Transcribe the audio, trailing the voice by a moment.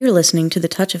You're listening to the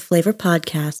Touch of Flavor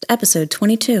podcast, episode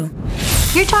 22.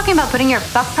 You're talking about putting your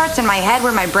fuck parts in my head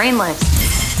where my brain lives.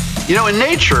 You know, in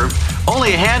nature,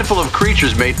 only a handful of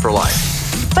creatures mate for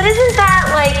life. But isn't that,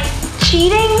 like,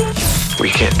 cheating? We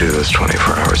can't do this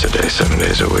 24 hours a day, 7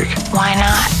 days a week. Why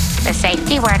not? The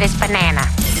safety word is banana.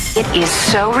 It is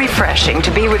so refreshing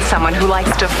to be with someone who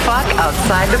likes to fuck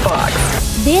outside the box.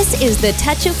 This is the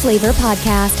Touch of Flavor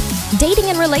podcast,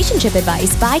 dating and relationship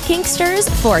advice by Kinksters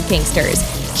for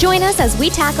Kinksters. Join us as we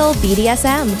tackle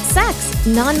BDSM, sex,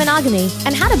 non-monogamy,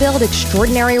 and how to build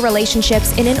extraordinary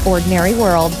relationships in an ordinary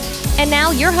world. And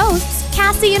now your hosts,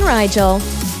 Cassie and Rigel.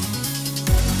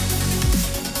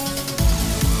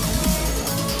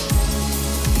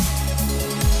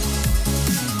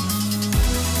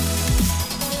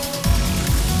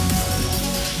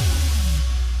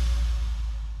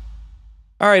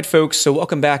 All right, folks, so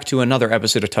welcome back to another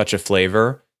episode of Touch of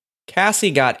Flavor. Cassie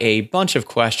got a bunch of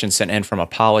questions sent in from a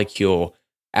polycule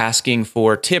asking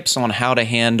for tips on how to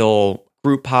handle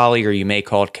group poly, or you may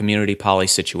call it community poly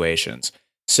situations.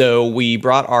 So we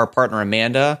brought our partner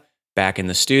Amanda back in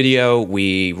the studio.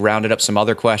 We rounded up some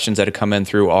other questions that had come in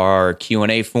through our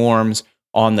Q&A forms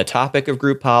on the topic of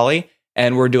group poly,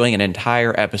 and we're doing an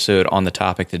entire episode on the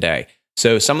topic today.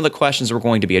 So some of the questions we're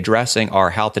going to be addressing are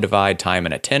how to divide time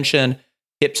and attention,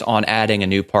 tips on adding a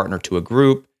new partner to a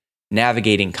group,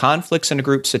 navigating conflicts in a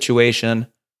group situation,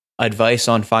 advice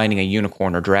on finding a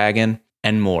unicorn or dragon,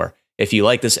 and more. If you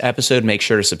like this episode, make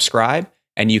sure to subscribe,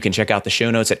 and you can check out the show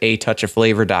notes at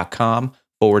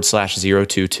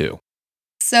atouchofflavor.com/022.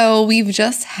 So we've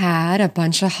just had a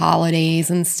bunch of holidays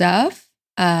and stuff.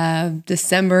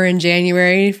 December and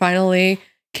January finally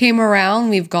came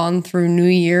around. We've gone through New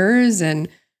Year's and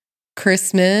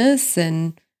Christmas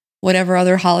and whatever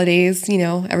other holidays,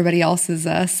 everybody else is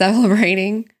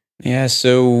celebrating. Yeah,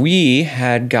 so we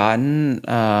had gotten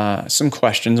some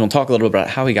questions. We'll talk a little bit about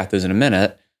how we got those in a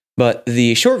minute. But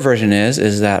the short version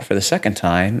is that for the second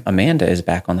time, Amanda is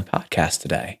back on the podcast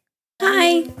today.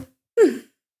 Hi.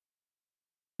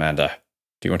 Amanda,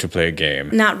 do you want to play a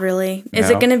game? Not really. Is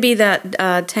it going to be that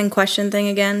 10-question thing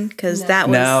again? Because that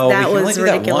was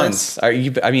ridiculous. That once. I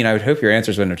would hope your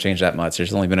answers wouldn't have changed that much.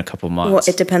 There's only been a couple months. Well,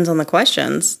 it depends on the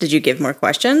questions. Did you give more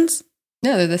questions?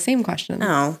 No, they're the same questions.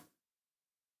 Oh.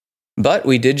 But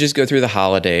we did just go through the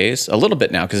holidays a little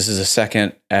bit now, because this is the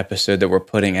second episode that we're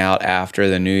putting out after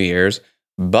the New Year's.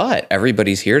 But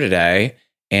everybody's here today,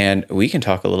 and we can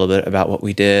talk a little bit about what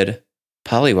we did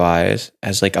poly-wise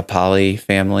as like a poly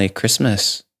family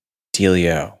Christmas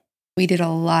dealio. We did a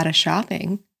lot of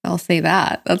shopping. I'll say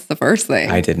that. That's the first thing.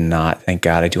 I did not. Thank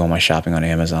God I do all my shopping on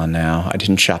Amazon now. I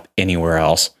didn't shop anywhere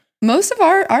else. Most of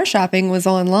our shopping was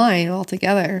online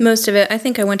altogether. Most of it. I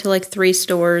think I went to like 3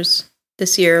 stores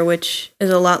this year, which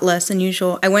is a lot less than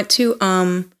usual. I went to,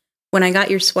 when I got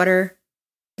your sweater,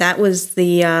 that was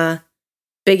the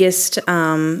biggest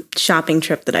shopping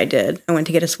trip that I did. I went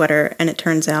to get a sweater, and it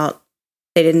turns out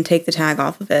they didn't take the tag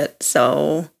off of it,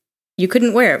 so you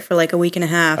couldn't wear it for like a week and a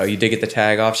half. Oh, you did get the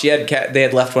tag off? They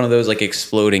had left one of those like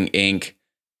exploding ink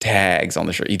tags on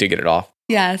the shirt. You did get it off?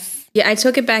 Yes. Yeah, I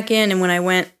took it back in, and when I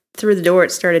went through the door,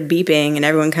 it started beeping, and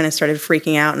everyone kind of started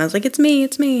freaking out, and I was like, it's me,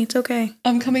 it's okay.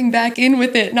 I'm coming back in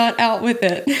with it, not out with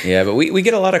it. Yeah, but we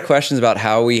get a lot of questions about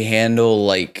how we handle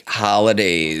like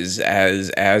holidays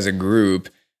as a group,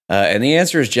 and the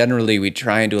answer is generally we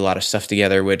try and do a lot of stuff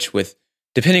together, which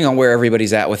depending on where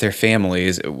everybody's at with their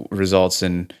families, it results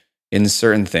in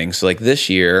certain things. So like this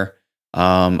year,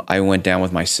 I went down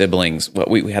with my siblings.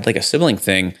 We had like a sibling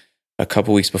thing a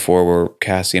couple weeks before where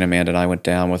Cassie and Amanda and I went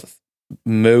down with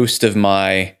most of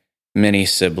my many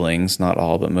siblings, not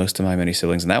all, but most of my many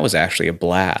siblings. And that was actually a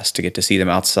blast to get to see them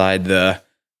outside the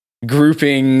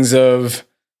groupings of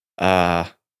the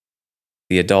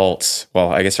adults.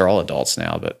 Well, I guess they're all adults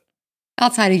now, but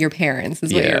outside of your parents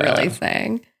is what you're really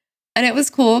saying. And it was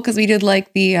cool because we did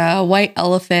like the white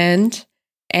elephant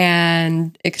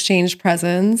and exchanged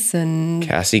presents. And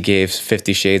Cassie gave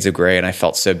 50 Shades of Grey, and I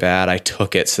felt so bad. I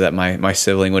took it so that my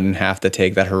sibling wouldn't have to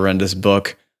take that horrendous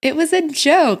book. It was a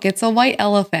joke. It's a white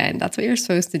elephant. That's what you're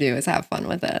supposed to do, is have fun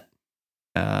with it.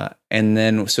 And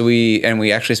then we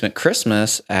actually spent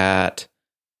Christmas at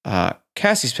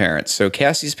Cassie's parents. So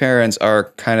Cassie's parents are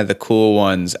kind of the cool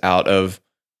ones out of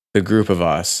the group of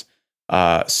us.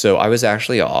 So I was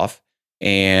actually off,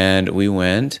 and we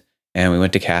went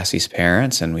to Cassie's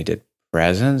parents, and we did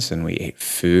presents, and we ate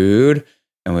food,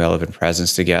 and we all opened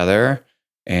presents together,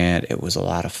 and it was a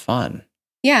lot of fun.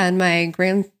 Yeah, and my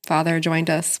grandfather joined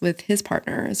us with his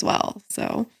partner as well.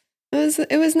 So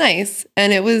it was nice.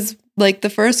 And it was like the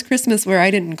first Christmas where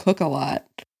I didn't cook a lot.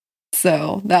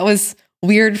 So that was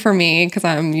weird for me because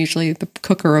I'm usually the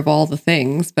cooker of all the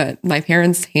things, but my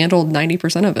parents handled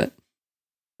 90% of it.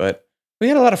 But we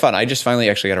had a lot of fun. I just finally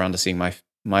actually got around to seeing my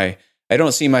I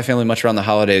don't see my family much around the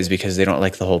holidays because they don't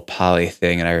like the whole poly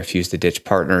thing, and I refuse to ditch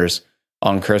partners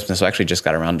on Christmas. So I actually just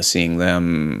got around to seeing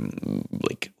them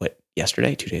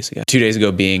yesterday, 2 days ago. 2 days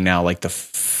ago being now like the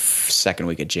second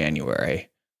week of January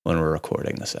when we're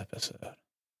recording this episode.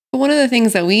 But one of the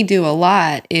things that we do a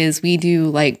lot is we do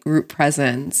like group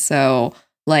presents. So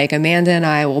like Amanda and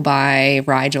I will buy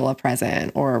Rigel a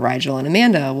present, or Rigel and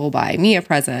Amanda will buy me a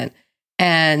present.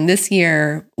 And this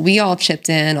year, we all chipped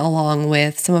in along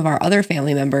with some of our other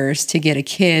family members to get a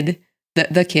kid, a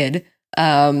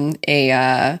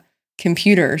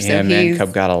computer. So yeah, Man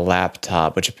Cub got a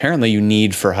laptop, which apparently you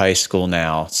need for high school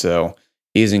now. So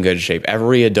he's in good shape.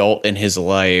 Every adult in his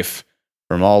life,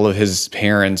 from all of his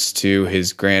parents to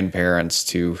his grandparents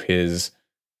to his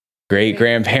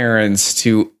great-grandparents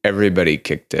to everybody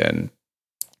kicked in.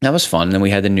 That was fun. Then we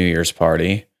had the New Year's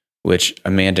party, which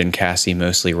Amanda and Cassie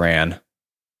mostly ran.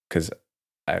 Because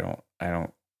I don't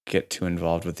get too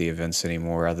involved with the events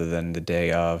anymore other than the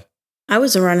day of. I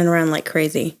was running around like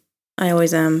crazy. I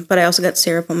always am. But I also got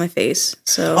syrup on my face.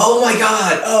 So. Oh my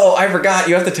God. Oh, I forgot.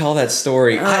 You have to tell that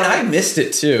story. I missed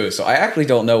it too. So I actually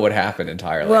don't know what happened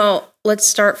entirely. Well, let's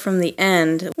start from the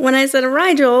end. When I said,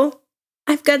 Rigel,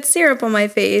 I've got syrup on my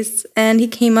face. And he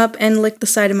came up and licked the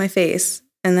side of my face.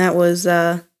 And that was...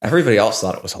 Everybody else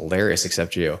thought it was hilarious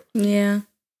except you. Yeah.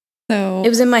 So it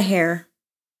was in my hair.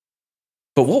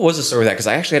 But what was the story with that? Because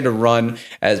I actually had to run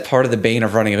as part of the bane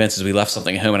of running events is we left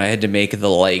something at home and I had to make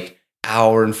the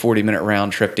hour and 40-minute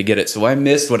round trip to get it. So I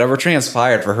missed whatever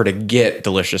transpired for her to get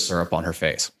delicious syrup on her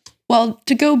face. Well,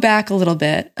 to go back a little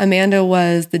bit, Amanda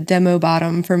was the demo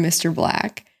bottom for Mr.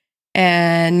 Black.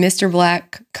 And Mr.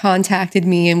 Black contacted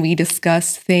me and we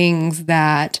discussed things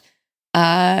that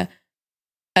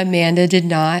Amanda did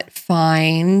not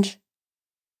find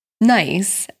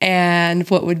nice and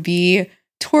what would be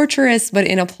torturous, but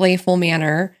in a playful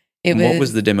manner. What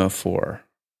was the demo for?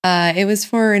 It was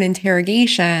for an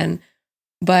interrogation,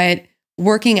 but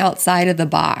working outside of the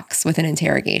box with an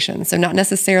interrogation. So not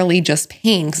necessarily just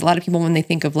pain, because a lot of people, when they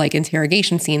think of like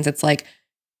interrogation scenes, it's like,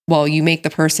 well, you make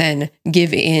the person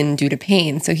give in due to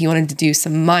pain. So he wanted to do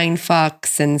some mind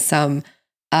fucks and some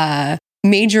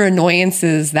major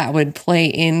annoyances that would play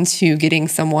into getting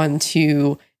someone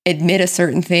to admit a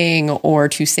certain thing or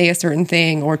to say a certain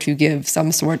thing or to give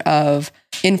some sort of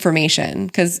information.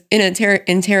 Because in an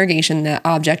interrogation, the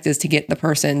object is to get the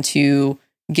person to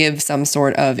give some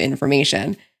sort of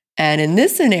information. And in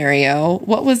this scenario,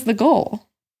 what was the goal?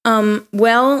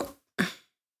 Well,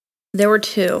 there were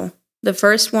two. The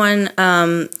first one,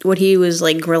 what he was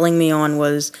like grilling me on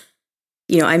was,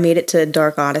 I made it to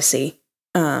Dark Odyssey.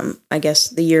 I guess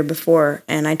the year before,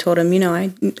 and I told him,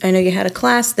 I know you had a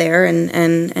class there,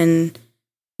 and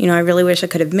I really wish I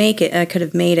could have made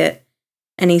it.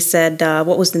 And he said,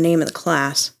 what was the name of the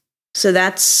class? So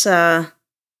that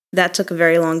took a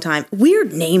very long time.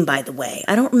 Weird name, by the way.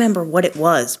 I don't remember what it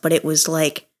was, but it was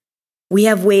like, we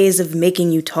have ways of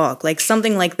making you talk, like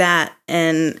something like that.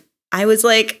 And I was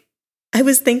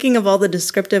thinking of all the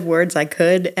descriptive words I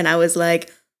could, and I was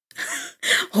like,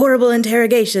 horrible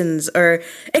interrogations or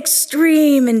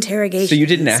extreme interrogations. So you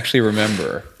didn't actually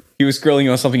remember. He was grilling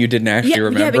you on something you didn't actually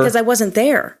remember? Yeah, because I wasn't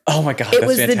there. Oh my God, it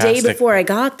was fantastic. The day before I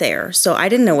got there, so I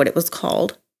didn't know what it was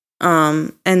called.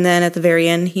 And then at the very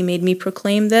end, he made me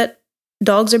proclaim that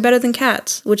dogs are better than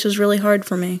cats, which was really hard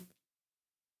for me.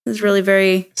 It was really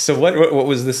very... So what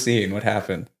was the scene? What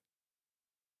happened?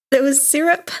 There was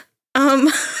syrup.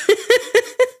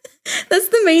 That's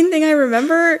the main thing I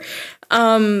remember.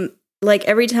 Like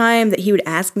every time that he would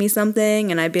ask me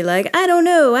something and I'd be like, I don't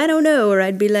know. Or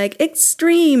I'd be like,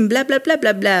 extreme, blah, blah, blah,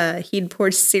 blah, blah. He'd pour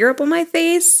syrup on my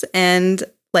face and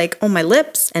like on my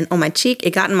lips and on my cheek.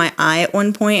 It got in my eye at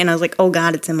one point and I was like, oh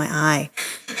God, it's in my eye.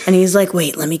 And he's like,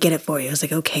 wait, let me get it for you. I was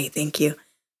like, okay, thank you.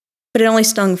 But it only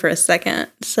stung for a second.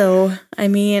 So, I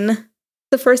mean,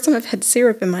 the first time I've had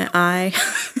syrup in my eye,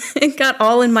 it got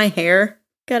all in my hair.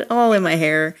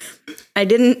 I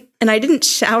didn't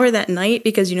shower that night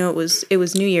because, it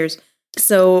was New Year's.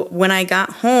 So when I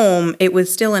got home, it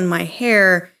was still in my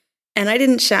hair and I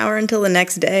didn't shower until the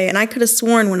next day. And I could have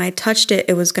sworn when I touched it,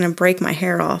 it was going to break my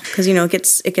hair off because,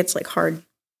 it gets like hard.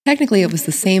 Technically, it was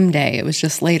the same day. It was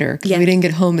just later because we didn't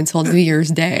get home until New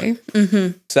Year's Day.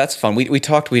 Mm-hmm. So that's fun. We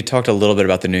talked a little bit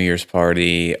about the New Year's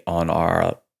party on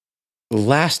our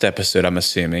last episode, I'm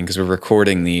assuming, because we're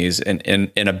recording these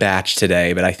in a batch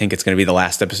today, but I think it's going to be the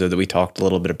last episode that we talked a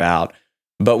little bit about.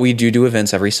 But we do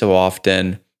events every so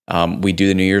often. We do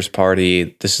the New Year's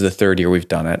party. This is the third year we've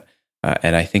done it.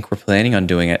 And I think we're planning on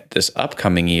doing it this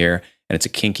upcoming year. And it's a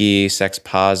kinky, sex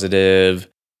positive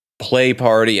play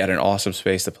party at an awesome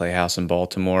space, the Playhouse in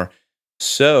Baltimore.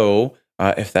 So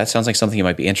if that sounds like something you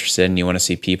might be interested in, you want to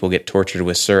see people get tortured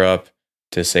with syrup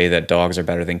to say that dogs are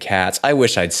better than cats. I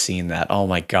wish I'd seen that. Oh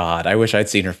my God. I wish I'd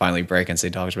seen her finally break and say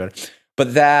dogs are better.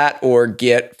 But that, or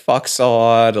get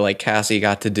fucksawed like Cassie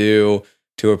got to do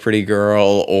to a pretty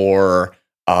girl, or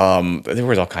there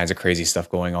was all kinds of crazy stuff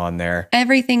going on there.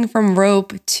 Everything from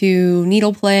rope to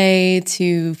needle play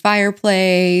to fire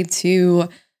play to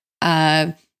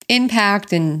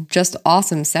impact and just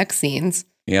awesome sex scenes.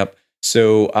 Yep.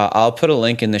 So I'll put a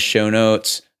link in the show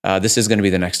notes. This is going to be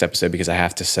the next episode because I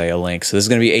have to say a link. So this is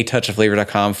going to be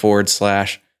atouchofflavor.com/022,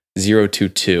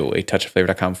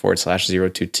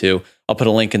 atouchofflavor.com/022. I'll put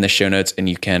a link in the show notes, and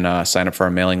you can sign up for our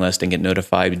mailing list and get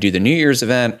notified. We do the New Year's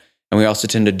event, and we also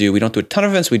tend to we don't do a ton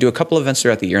of events. We do a couple of events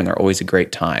throughout the year, and they're always a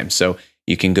great time. So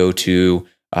you can go to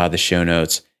the show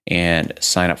notes and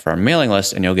sign up for our mailing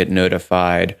list, and you'll get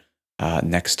notified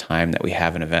next time that we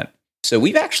have an event. So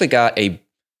we've actually got a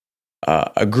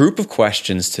group of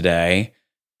questions today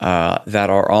that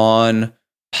are on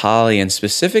poly and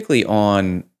specifically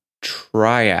on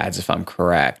triads, if I'm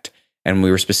correct. And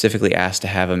we were specifically asked to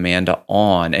have Amanda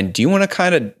on. And do you want to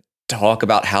kind of talk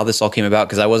about how this all came about?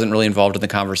 Because I wasn't really involved in the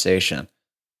conversation.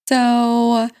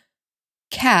 So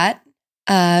Kat,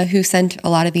 who sent a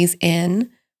lot of these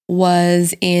in,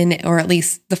 was in, or at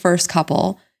least the first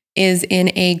couple, is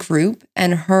in a group,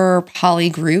 and her poly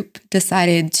group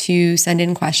decided to send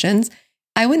in questions.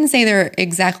 I wouldn't say they're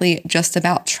exactly just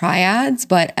about triads,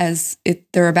 but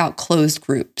they're about closed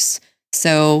groups.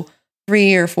 So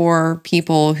 3 or 4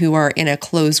 people who are in a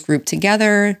closed group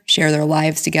together, share their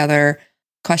lives together,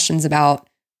 questions about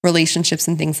relationships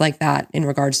and things like that in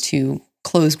regards to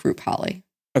closed group poly.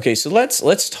 Okay, so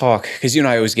let's talk, because you and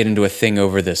I always get into a thing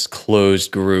over this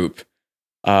closed group.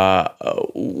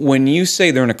 When you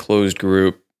say they're in a closed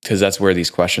group, because that's where these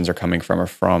questions are coming from, or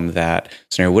from that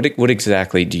scenario, what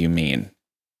exactly do you mean?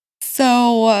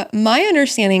 So my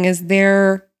understanding is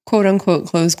their quote unquote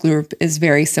closed group is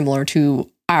very similar to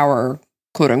our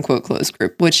quote unquote closed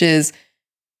group, which is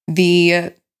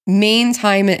the main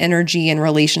time and energy and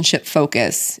relationship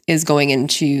focus is going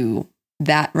into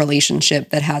that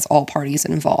relationship that has all parties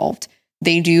involved.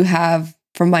 They do have,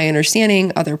 from my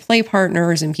understanding, other play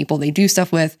partners and people they do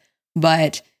stuff with,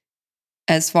 but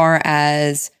as far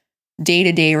as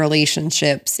day-to-day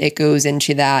relationships, it goes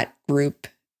into that group,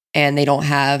 and they don't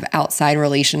have outside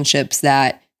relationships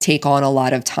that take on a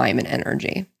lot of time and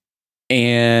energy.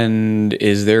 And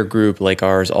is their group, like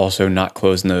ours, also not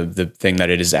closed in the thing that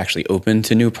it is actually open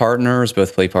to new partners,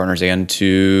 both play partners and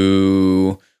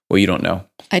to, well, you don't know.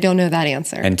 I don't know that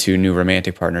answer. And to new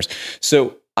romantic partners.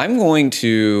 So I'm going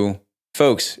to,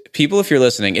 folks, people, if you're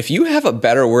listening, if you have a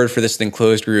better word for this than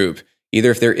closed group,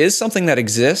 either if there is something that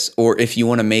exists or if you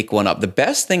want to make one up. The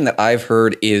best thing that I've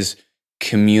heard is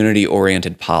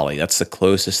community-oriented poly. That's the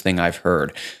closest thing I've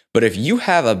heard. But if you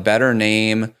have a better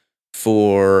name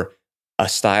for a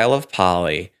style of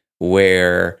poly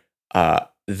where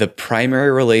the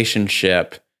primary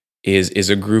relationship is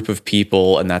a group of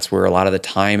people, and that's where a lot of the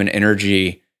time and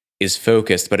energy is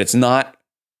focused, but it's not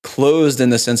closed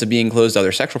in the sense of being closed to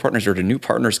other sexual partners or to new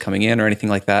partners coming in or anything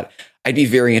like that, I'd be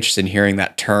very interested in hearing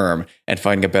that term and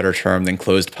finding a better term than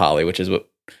closed poly, which is what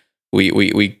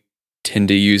we tend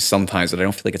to use sometimes, but I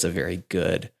don't feel like it's a very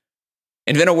good.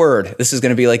 Invent a word. This is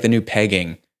going to be like the new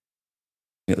pegging.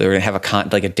 They're going to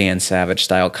have like a Dan Savage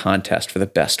style contest for the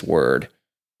best word.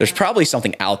 There's probably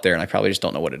something out there, and I probably just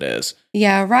don't know what it is.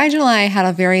 Yeah, Rigel and I had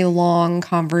a very long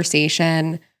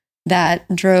conversation that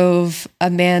drove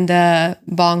Amanda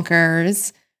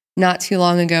bonkers not too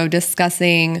long ago,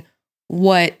 discussing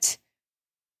what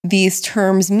these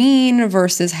terms mean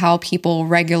versus how people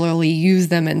regularly use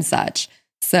them and such.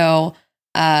 So,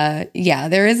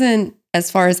 there isn't,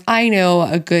 as far as I know,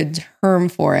 a good term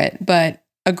for it, but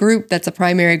a group that's a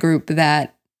primary group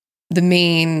that the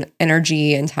main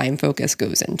energy and time focus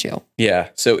goes into. Yeah.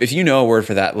 So if you know a word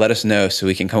for that, let us know so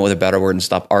we can come up with a better word and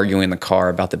stop arguing in the car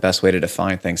about the best way to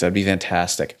define things. That'd be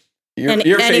fantastic.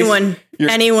 Anyone,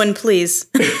 please.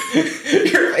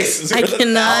 Your face is worth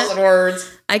 1,000 words.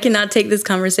 I cannot take this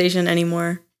conversation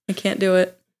anymore. I can't do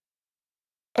it.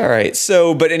 All right.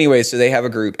 So they have a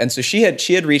group. And so she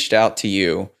had reached out to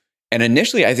you. And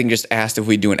initially, I think just asked if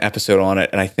we'd do an episode on it.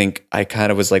 And I think I kind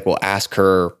of was like, well, ask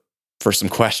her for some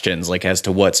questions, like as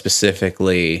to what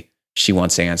specifically she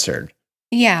wants answered.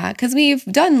 Yeah, because we've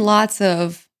done lots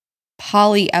of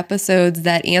poly episodes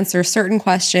that answer certain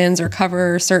questions or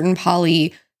cover certain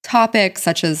poly topics,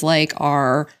 such as like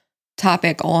our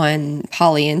topic on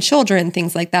poly and children,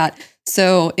 things like that.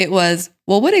 So it was,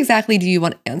 well, what exactly do you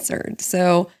want answered?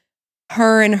 So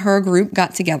her and her group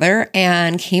got together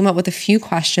and came up with a few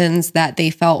questions that they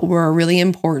felt were really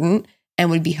important and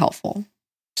would be helpful.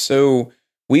 So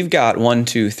we've got 1,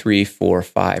 2, 3, 4,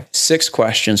 5, 6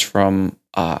 questions from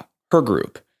her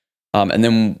group. And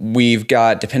then we've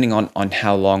got, depending on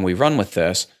how long we run with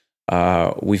this,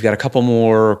 we've got a couple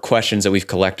more questions that we've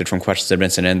collected from questions that have been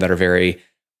sent in that are very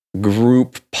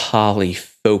group poly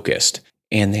focused.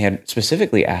 And they had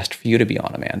specifically asked for you to be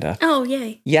on, Amanda. Oh,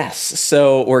 yay. Yes.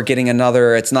 So we're getting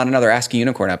another, it's not another Ask a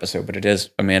Unicorn episode, but it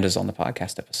is Amanda's on the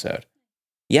podcast episode.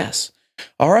 Yes.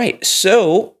 All right.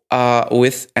 So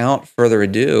without further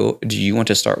ado, do you want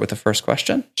to start with the first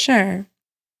question? Sure.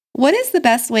 What is the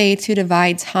best way to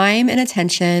divide time and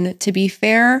attention to be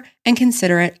fair and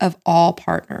considerate of all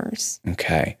partners?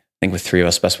 Okay. I think with 3 of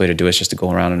us, best way to do it is just to go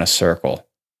around in a circle.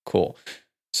 Cool.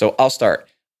 So I'll start.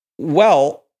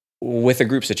 Well, with a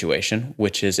group situation,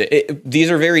 which is, these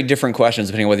are very different questions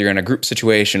depending on whether you're in a group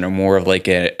situation or more of like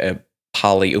a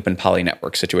open poly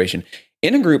network situation.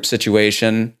 In a group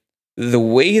situation, the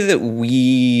way that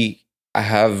we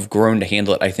have grown to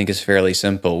handle it, I think, is fairly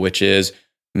simple, which is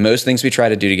most things we try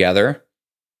to do together,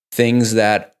 things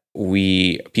that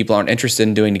people aren't interested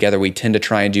in doing together, we tend to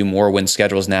try and do more when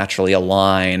schedules naturally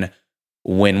align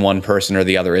when one person or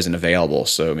the other isn't available.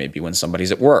 So maybe when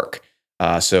somebody's at work.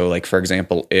 So like, for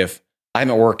example, if I'm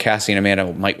at work, Cassie and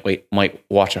Amanda might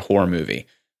watch a horror movie.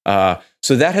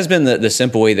 So that has been the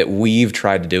simple way that we've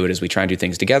tried to do it, is we try and do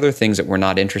things together, things that we're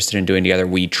not interested in doing together.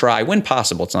 We try, when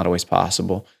possible, it's not always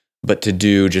possible, but to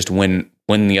do just when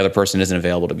the other person isn't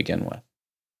available to begin with.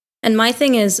 And my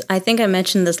thing is, I think I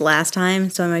mentioned this last time,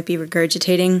 so I might be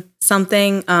regurgitating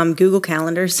something. Google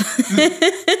Calendars.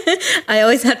 I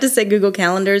always have to say Google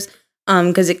Calendars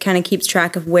because it kind of keeps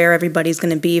track of where everybody's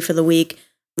going to be for the week.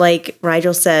 Like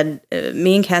Rigel said,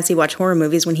 me and Cassie watch horror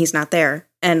movies when he's not there.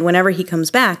 And whenever he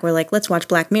comes back, we're like, let's watch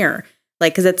Black Mirror.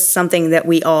 Like, because it's something that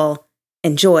we all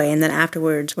enjoy. And then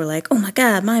afterwards, we're like, oh my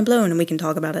God, mind blown. And we can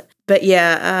talk about it. But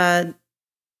yeah,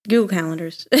 Google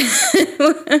Calendars.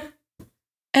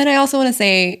 And I also want to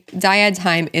say dyad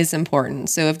time is important.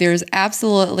 So if there's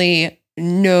absolutely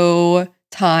no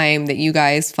time that you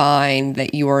guys find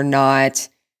that you are not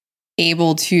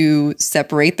able to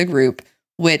separate the group,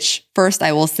 which first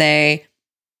I will say,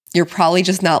 you're probably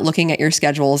just not looking at your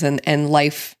schedules and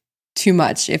life too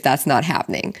much if that's not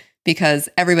happening, because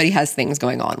everybody has things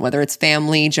going on, whether it's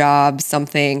family, job,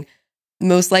 something.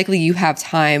 Most likely you have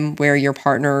time where your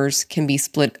partners can be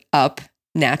split up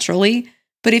naturally.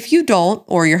 But if you don't,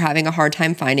 or you're having a hard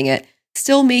time finding it,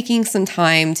 still making some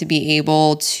time to be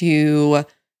able to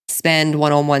spend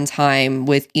one-on-one time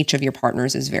with each of your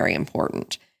partners is very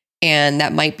important. And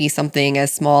that might be something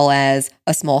as small as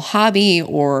a small hobby,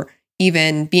 or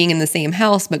even being in the same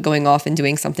house, but going off and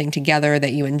doing something together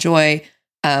that you enjoy.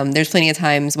 There's plenty of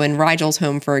times when Rigel's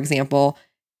home, for example,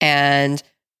 and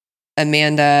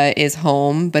Amanda is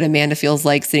home, but Amanda feels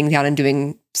like sitting down and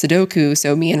doing Sudoku.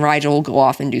 So me and Rigel will go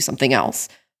off and do something else.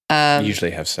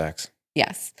 Usually have sex.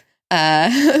 Yes.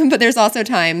 But there's also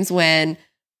times when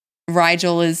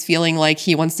Rigel is feeling like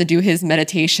he wants to do his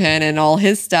meditation and all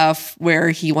his stuff where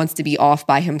he wants to be off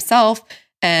by himself.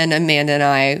 And Amanda and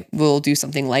I will do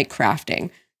something like crafting.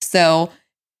 So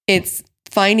it's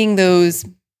finding those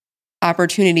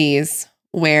opportunities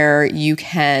where you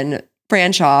can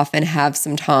branch off and have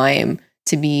some time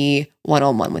to be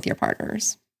one-on-one with your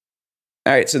partners.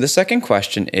 All right. So the second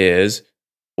question is,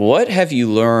 what have you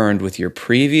learned with your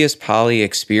previous poly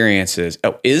experiences?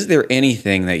 Oh, is there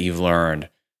anything that you've learned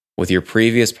with your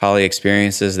previous poly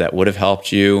experiences that would have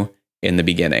helped you in the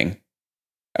beginning?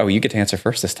 Oh, you get to answer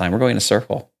first this time. We're going in a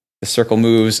circle. The circle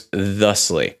moves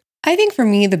thusly. I think for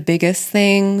me, the biggest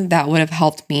thing that would have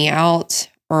helped me out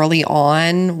early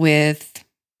on with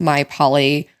my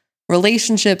poly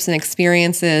relationships and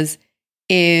experiences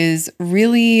is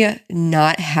really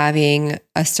not having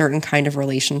a certain kind of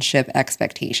relationship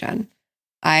expectation.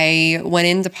 I went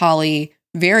into poly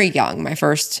very young. My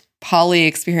first poly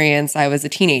experience, I was a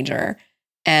teenager.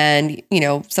 And,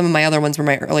 some of my other ones were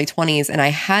my early 20s. And I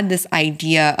had this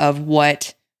idea of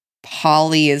what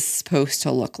poly is supposed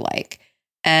to look like.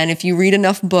 And if you read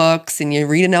enough books and you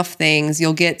read enough things,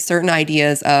 you'll get certain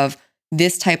ideas of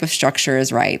this type of structure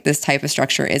is right, this type of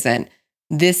structure isn't.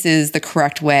 This is the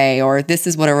correct way, or this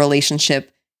is what a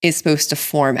relationship is supposed to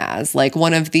form as. Like,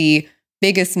 one of the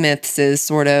biggest myths is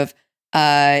sort of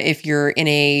if you're in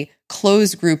a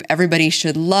closed group, everybody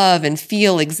should love and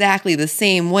feel exactly the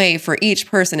same way for each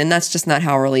person. And that's just not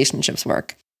how relationships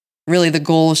work. Really, the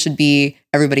goal should be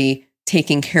everybody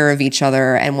taking care of each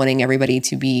other and wanting everybody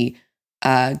to be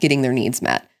getting their needs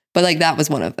met. But like that was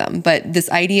one of them. But this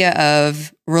idea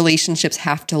of relationships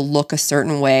have to look a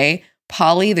certain way.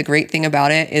 Poly, the great thing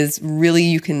about it is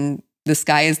really the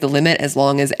sky is the limit as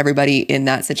long as everybody in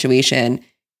that situation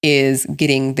is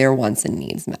getting their wants and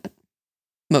needs met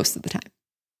most of the time.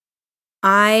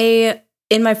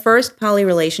 In my first poly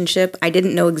relationship, I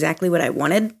didn't know exactly what I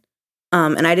wanted.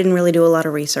 And I didn't really do a lot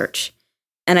of research.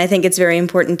 And I think it's very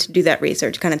important to do that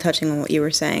research, kind of touching on what you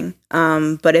were saying.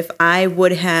 But if I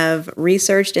would have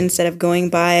researched instead of going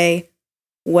by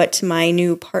what my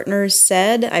new partners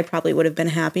said, I probably would have been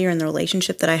happier in the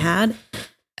relationship that I had.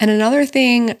 And another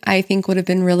thing I think would have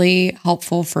been really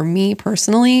helpful for me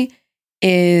personally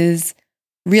is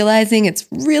realizing it's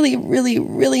really, really,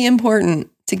 really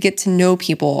important to get to know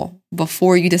people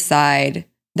before you decide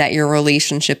that your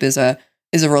relationship is a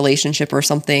relationship or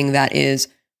something that is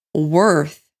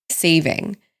worth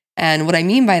saving. And what I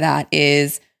mean by that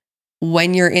is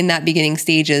when you're in that beginning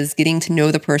stages, getting to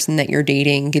know the person that you're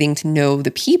dating, getting to know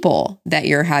the people that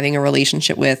you're having a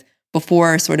relationship with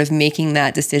before sort of making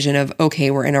that decision of,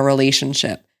 okay, we're in a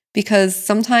relationship. Because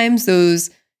sometimes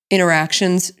those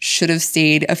interactions should have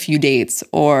stayed a few dates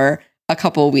or a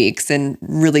couple of weeks and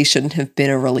really shouldn't have been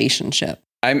a relationship.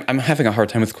 I'm having a hard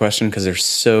time with the question because there's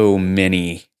so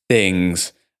many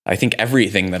things. I think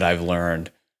everything that I've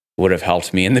learned would have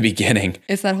helped me in the beginning.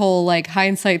 It's that whole like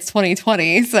hindsight's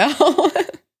 2020. So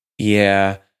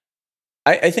yeah,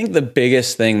 I think the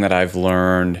biggest thing that I've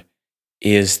learned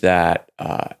is that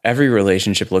every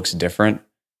relationship looks different,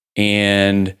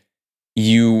 and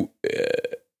they're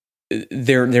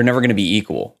never going to be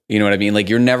equal. You know what I mean? Like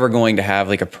you're never going to have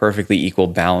like a perfectly equal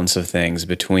balance of things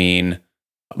between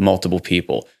multiple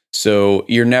people. So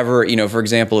you're never, for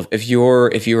example, if you're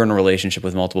in a relationship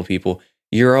with multiple people,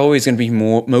 you're always going to be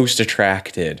most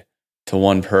attracted to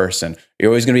one person. You're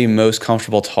always going to be most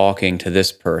comfortable talking to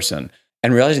this person,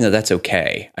 and realizing that that's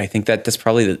okay. I think that's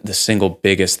probably the single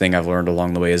biggest thing I've learned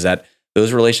along the way is that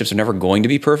those relationships are never going to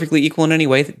be perfectly equal in any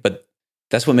way, but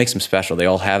that's what makes them special. They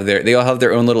all have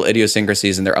their own little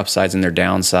idiosyncrasies and their upsides and their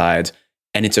downsides,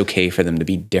 and it's okay for them to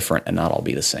be different and not all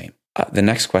be the same. The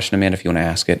next question, Amanda, if you want to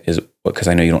ask it, is because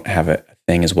I know you don't have a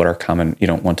thing. Is what are common? You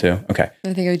don't want to? Okay.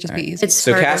 I think it would just be easy.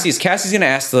 So Cassie's going to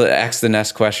ask the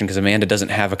next question because Amanda doesn't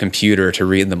have a computer to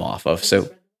read them off of. So,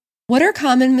 what are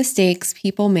common mistakes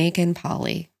people make in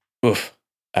poly? Oof.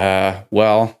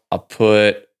 Well, I'll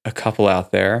put a couple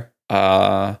out there.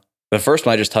 The first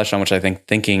one I just touched on, which I think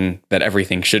thinking that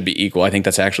everything should be equal. I think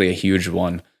that's actually a huge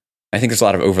one. I think there's a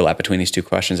lot of overlap between these two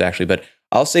questions, actually. But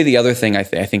I'll say the other thing I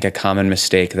think a common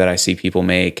mistake that I see people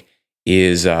make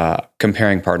is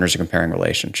comparing partners or comparing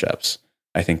relationships.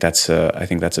 I think that's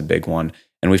a big one.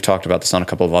 And we've talked about this on a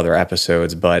couple of other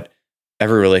episodes, but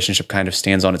every relationship kind of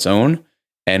stands on its own.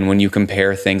 And when you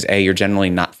compare things, you're generally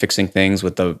not fixing things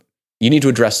you need to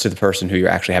address to the person who you're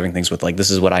actually having things with, like,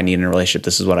 this is what I need in a relationship,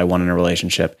 this is what I want in a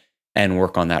relationship, and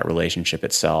work on that relationship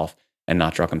itself and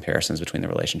not draw comparisons between the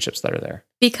relationships that are there.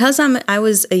 Because I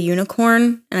was a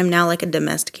unicorn and I'm now like a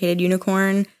domesticated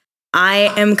unicorn,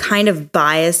 I am kind of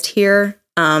biased here.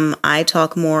 I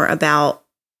talk more about,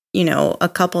 a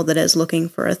couple that is looking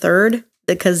for a third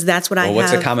because that's what I have.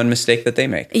 What's a common mistake that they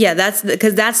make? Yeah, that's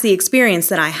because that's the experience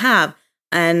that I have.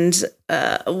 And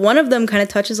one of them kind of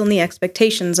touches on the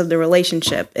expectations of the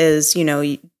relationship is,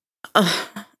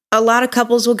 a lot of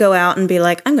couples will go out and be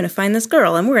like, I'm going to find this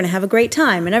girl and we're going to have a great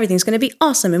time and everything's going to be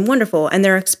awesome and wonderful. And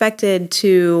they're expected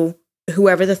to,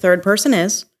 whoever the third person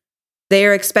is, they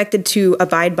are expected to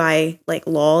abide by like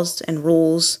laws and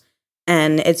rules,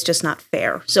 and it's just not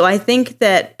fair. So I think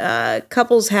that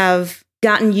couples have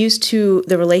gotten used to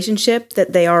the relationship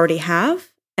that they already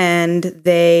have, and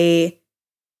they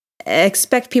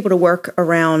expect people to work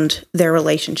around their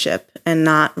relationship and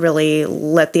not really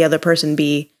let the other person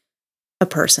be a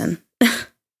person.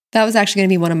 That was actually going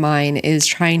to be one of mine, is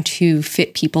trying to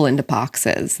fit people into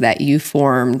boxes that you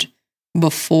formed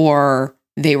before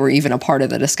they were even a part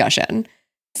of the discussion.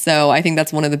 So I think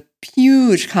that's one of the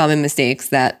huge common mistakes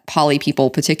that poly people,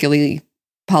 particularly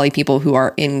poly people who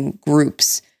are in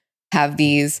groups, have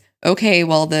these, okay,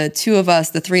 well, the two of us,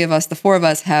 the three of us, the four of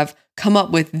us have come up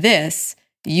with this.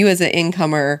 You as an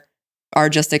incomer are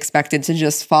just expected to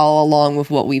just follow along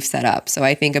with what we've set up. So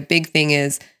I think a big thing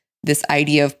is this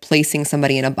idea of placing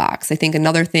somebody in a box. I think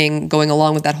another thing going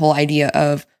along with that whole idea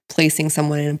of placing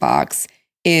someone in a box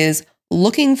is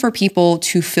looking for people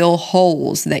to fill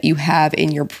holes that you have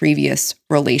in your previous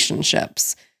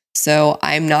relationships. So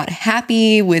I'm not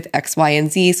happy with X, Y,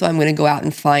 and Z, so I'm going to go out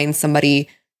and find somebody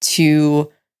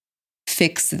to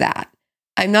fix that.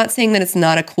 I'm not saying that it's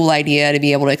not a cool idea to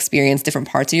be able to experience different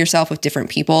parts of yourself with different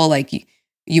people. Like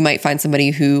you might find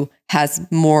somebody who has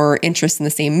more interest in the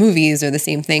same movies or the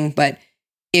same thing. But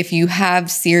if you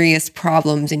have serious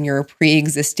problems in your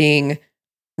pre-existing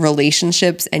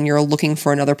relationships and you're looking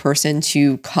for another person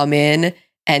to come in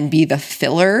and be the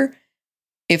filler,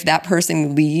 if that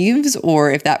person leaves or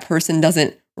if that person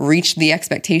doesn't reach the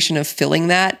expectation of filling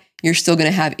that, you're still going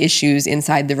to have issues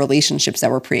inside the relationships that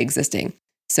were pre-existing.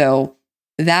 So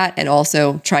that, and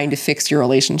also trying to fix your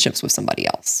relationships with somebody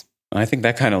else. I think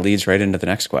that kind of leads right into the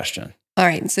next question. All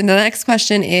right. So the next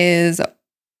question is,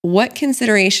 what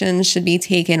considerations should be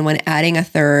taken when adding a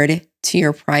third to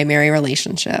your primary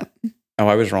relationship? Oh,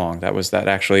 I was wrong. That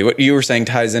actually, what you were saying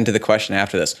ties into the question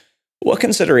after this. What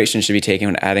considerations should be taken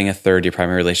when adding a third to your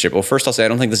primary relationship? Well, first I'll say I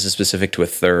don't think this is specific to a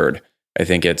third. I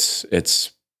think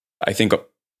I think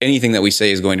anything that we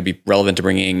say is going to be relevant to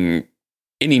bringing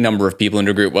any number of people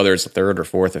into a group, whether it's a third or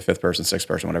fourth or fifth person, sixth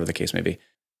person, whatever the case may be.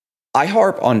 I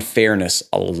harp on fairness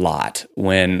a lot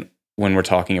when we're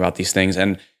talking about these things.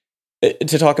 And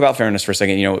to talk about fairness for a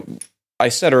second, I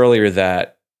said earlier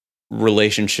that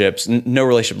relationships, no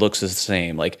relationship looks the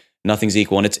same, like nothing's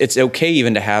equal. And it's okay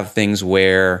even to have things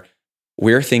where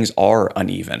things are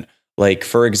uneven. Like,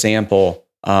 for example,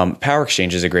 power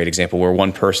exchange is a great example where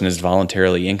one person is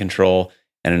voluntarily in control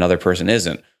and another person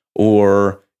isn't.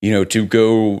 Or, to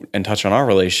go and touch on our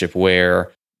relationship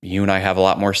where you and I have a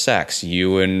lot more sex,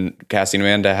 you and Cassie and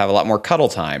Amanda have a lot more cuddle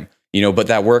time, but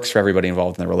that works for everybody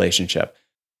involved in the relationship.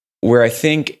 Where I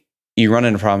think you run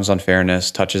into problems on fairness,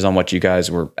 touches on what you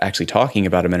guys were actually talking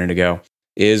about a minute ago,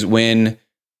 is when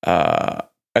a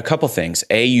couple things.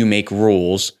 A, you make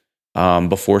rules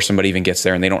before somebody even gets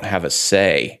there and they don't have a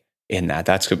say in that.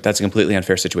 That's a completely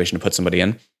unfair situation to put somebody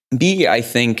in. B, I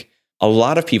think a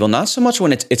lot of people, not so much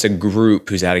when it's a group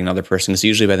who's adding another person, it's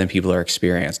usually by then people are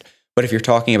experienced. But if you're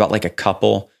talking about like a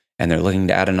couple and they're looking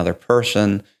to add another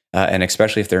person, and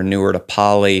especially if they're newer to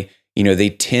poly, they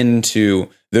tend to,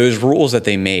 those rules that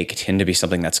they make tend to be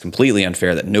something that's completely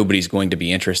unfair that nobody's going to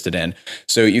be interested in.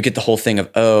 So you get the whole thing of,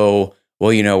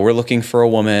 we're looking for a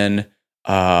woman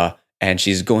and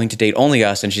she's going to date only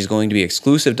us and she's going to be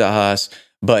exclusive to us,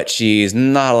 but she's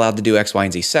not allowed to do X, Y,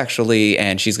 and Z sexually,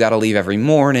 and she's got to leave every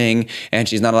morning, and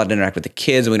she's not allowed to interact with the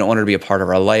kids, and we don't want her to be a part of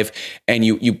our life. And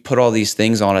you put all these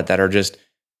things on it that are just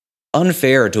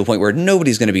unfair to a point where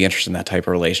nobody's going to be interested in that type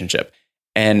of relationship.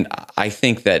 And I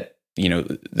think that,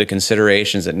 the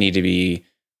considerations that need to be,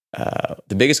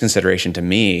 the biggest consideration to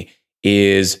me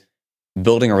is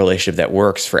building a relationship that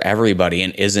works for everybody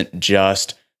and isn't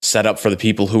just set up for the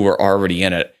people who are already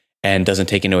in it and doesn't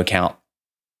take into account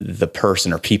the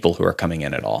person or people who are coming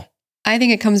in at all. I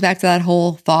think it comes back to that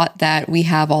whole thought that we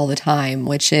have all the time,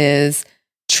 which is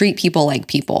treat people like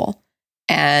people.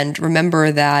 And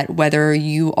remember that whether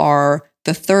you are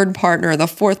the third partner, the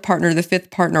fourth partner, the fifth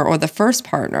partner, or the first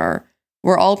partner,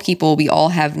 we're all people. We all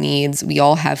have needs. We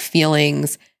all have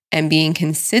feelings, and being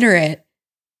considerate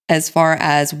as far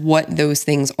as what those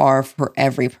things are for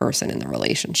every person in the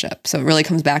relationship. So it really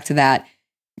comes back to that.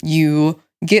 You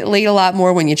get laid a lot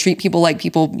more when you treat people like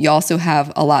people. You also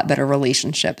have a lot better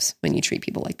relationships when you treat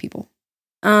people like people.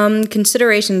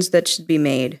 Considerations that should be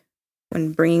made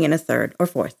when bringing in a third or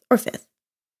fourth or fifth,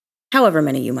 however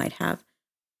many you might have.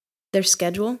 Their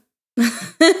schedule.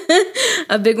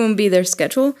 A big one would be their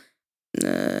schedule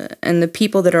and the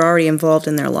people that are already involved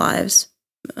in their lives.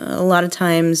 A lot of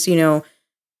times, you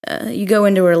go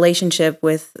into a relationship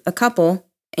with a couple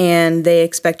and they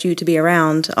expect you to be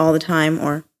around all the time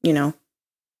or,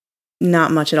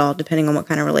 not much at all, depending on what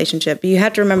kind of relationship. But you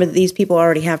have to remember that these people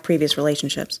already have previous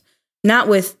relationships. Not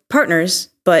with partners,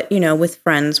 but, with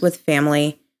friends, with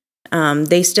family.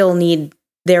 They still need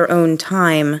their own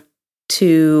time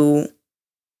to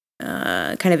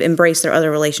kind of embrace their other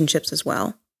relationships as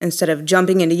well, instead of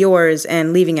jumping into yours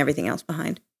and leaving everything else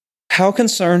behind. How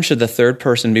concerned should the third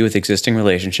person be with existing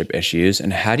relationship issues,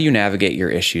 and how do you navigate your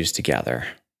issues together?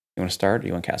 You want to start, or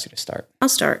you want Cassie to start? I'll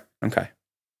start. Okay.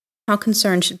 How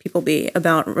concerned should people be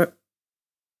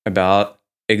about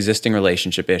existing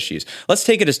relationship issues? Let's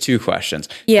take it as two questions.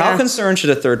 Yeah. How concerned should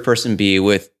a third person be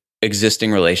with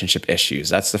existing relationship issues?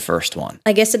 That's the first one.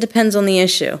 I guess it depends on the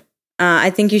issue.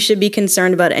 I think you should be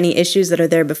concerned about any issues that are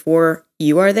there before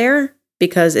you are there,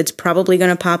 because it's probably going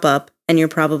to pop up and you're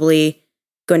probably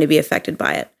going to be affected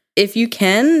by it. If you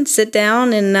can, sit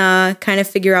down and kind of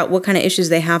figure out what kind of issues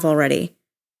they have already.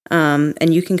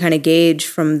 And you can kind of gauge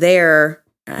from there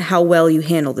how well you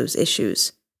handle those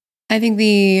issues. I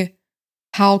think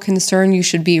how concerned you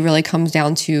should be really comes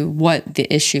down to what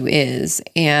the issue is.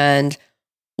 And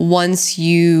once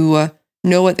you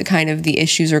know what the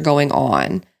issues are going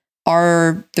on,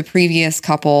 are the previous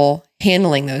couple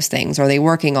handling those things? Are they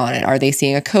working on it? Are they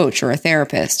seeing a coach or a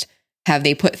therapist? Have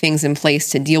they put things in place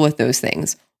to deal with those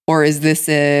things? Or is this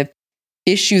a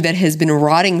issue that has been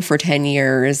rotting for 10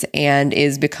 years and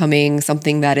is becoming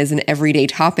something that is an everyday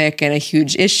topic and a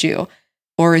huge issue?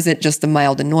 Or is it just a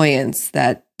mild annoyance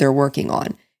that they're working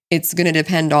on? It's going to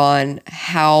depend on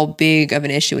how big of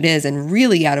an issue it is. And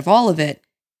really, out of all of it,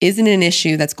 isn't an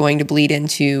issue that's going to bleed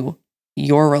into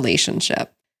your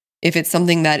relationship. If it's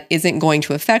something that isn't going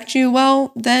to affect you,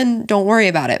 well, then don't worry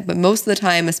about it. But most of the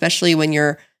time, especially when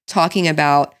you're talking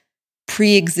about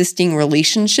pre-existing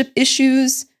relationship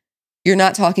issues, you're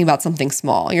not talking about something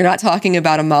small. You're not talking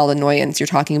about a mild annoyance. You're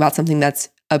talking about something that's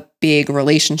a big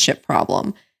relationship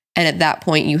problem. And at that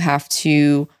point, you have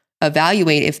to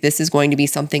evaluate if this is going to be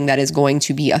something that is going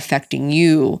to be affecting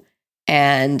you.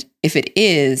 And if it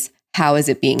is, how is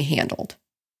it being handled?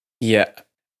 Yeah,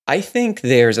 I think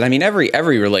there's, and I mean,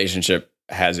 every relationship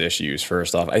has issues,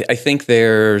 first off. I think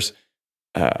there's,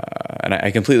 and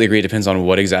I completely agree, it depends on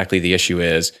what exactly the issue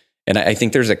is. And I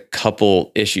think there's a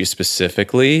couple issues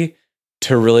specifically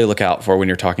to really look out for when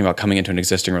you're talking about coming into an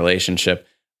existing relationship.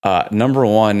 Number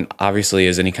one, obviously,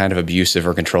 is any kind of abusive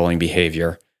or controlling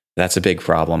behavior. That's a big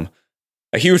problem.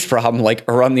 A huge problem, like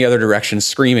a run the other direction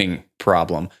screaming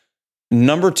problem.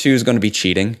 Number two is going to be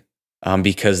cheating,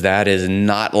 because that is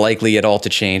not likely at all to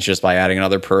change just by adding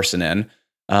another person in.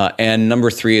 And number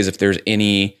three is if there's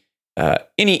any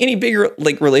bigger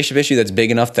like relationship issue that's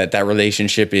big enough that that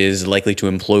relationship is likely to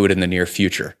implode in the near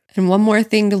future. And one more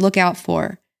thing to look out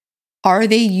for. Are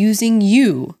they using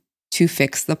you to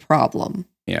fix the problem?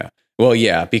 Yeah. Well,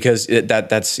 yeah, because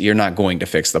that's you're not going to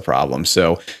fix the problem.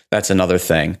 So that's another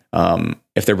thing.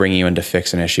 If they're bringing you in to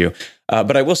fix an issue.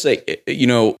 But I will say,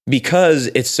 because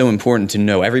it's so important to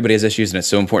know, everybody has issues, and it's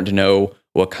so important to know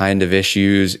what kind of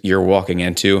issues you're walking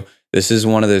into. This is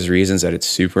one of those reasons that it's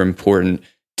super important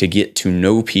to get to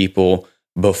know people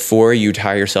before you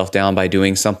tie yourself down by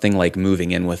doing something like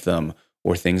moving in with them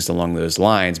or things along those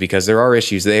lines, because there are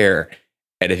issues there.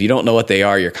 And if you don't know what they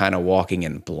are, you're kind of walking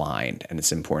in blind, and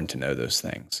it's important to know those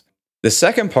things. The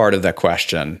second part of that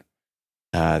question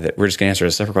that we're just going to answer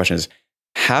as a separate question is,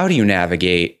 how do you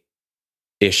navigate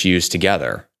issues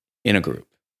together in a group?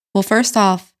 Well, first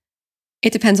off,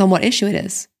 it depends on what issue it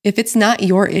is. If it's not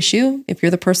your issue, if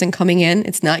you're the person coming in,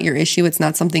 it's not your issue, it's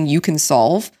not something you can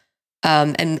solve.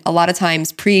 And a lot of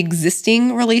times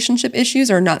pre-existing relationship issues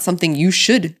are not something you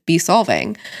should be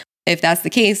solving. If that's the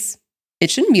case, it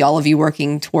shouldn't be all of you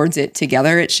working towards it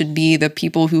together. It should be the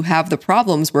people who have the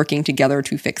problems working together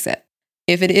to fix it.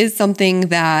 If it is something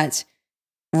that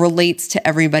relates to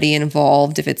everybody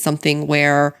involved, if it's something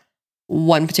where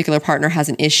one particular partner has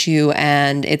an issue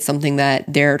and it's something that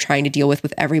they're trying to deal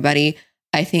with everybody,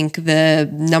 I think the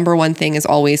number one thing is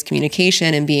always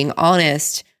communication and being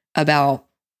honest about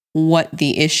what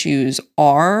the issues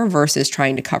are versus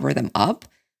trying to cover them up.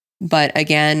 But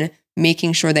again,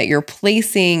 making sure that you're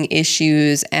placing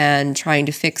issues and trying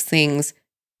to fix things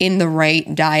in the right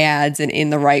dyads and in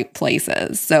the right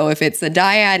places. So if it's a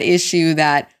dyad issue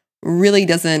that really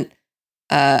doesn't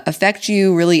affect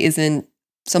you, really isn't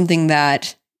something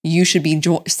that you should be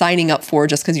signing up for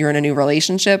just because you're in a new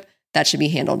relationship, that should be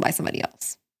handled by somebody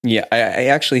else. Yeah, I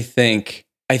actually think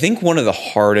one of the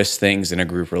hardest things in a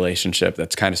group relationship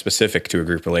that's kind of specific to a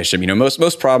group relationship,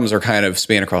 most problems are kind of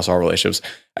span across all relationships.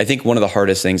 I think one of the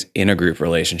hardest things in a group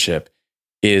relationship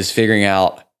is figuring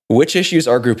out which issues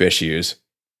are group issues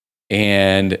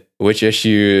and which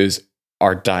issues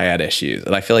are dyad issues.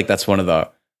 And I feel like that's one of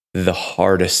the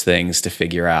hardest things to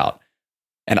figure out.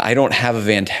 And I don't have a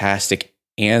fantastic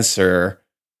answer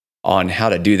on how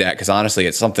to do that, because honestly,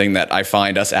 it's something that I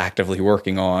find us actively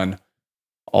working on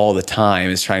all the time,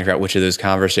 is trying to figure out which of those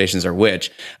conversations are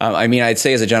which. I'd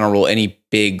say as a general rule, any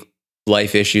big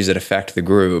life issues that affect the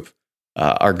group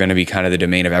are going to be kind of the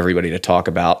domain of everybody to talk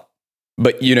about.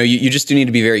 But, you just do need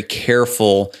to be very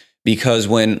careful, because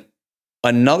when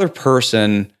another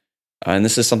person, and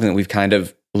this is something that we've kind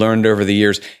of learned over the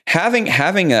years, having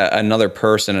another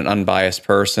person, an unbiased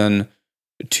person,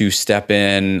 to step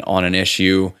in on an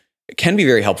issue can be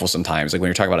very helpful sometimes. Like when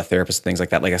you're talking about a therapist and things like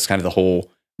that, like that's kind of the whole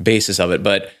basis of it.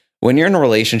 But when you're in a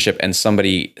relationship and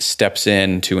somebody steps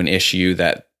into an issue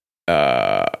that,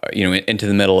 into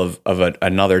the middle of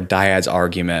another dyad's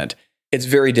argument, it's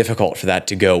very difficult for that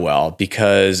to go well,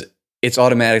 because it's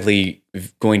automatically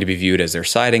going to be viewed as they're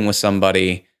siding with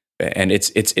somebody. And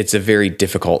it's a very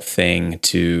difficult thing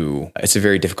to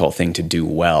do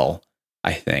well,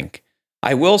 I think.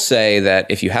 I will say that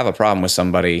if you have a problem with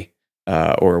somebody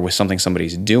or with something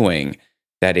somebody's doing,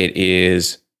 that it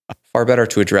is far better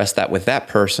to address that with that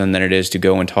person than it is to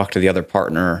go and talk to the other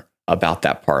partner about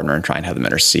that partner and try and have them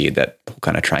intercede. That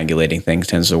kind of triangulating thing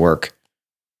tends to work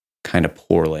kind of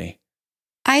poorly.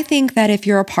 I think that if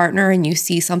you're a partner and you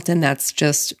see something that's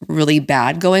just really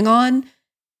bad going on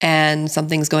and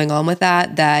something's going on with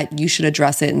that you should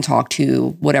address it and talk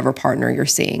to whatever partner you're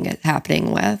seeing it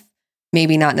happening with.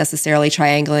 Maybe not necessarily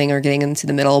triangling or getting into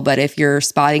the middle, but if you're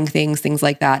spotting things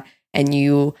like that, and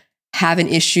you have an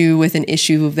issue with an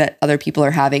issue that other people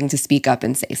are having, to speak up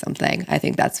and say something. I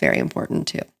think that's very important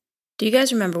too. Do you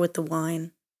guys remember with the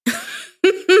wine? Do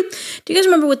you guys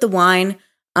remember with the wine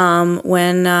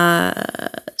when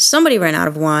somebody ran out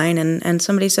of wine and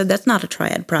somebody said, that's not a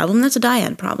triad problem, that's a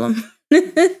dyad problem?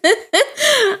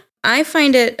 I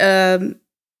found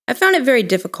it very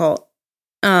difficult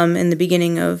in the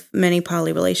beginning of many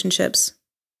poly relationships.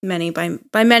 Many,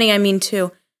 by many, I mean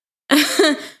two.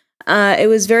 It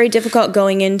was very difficult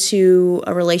going into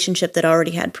a relationship that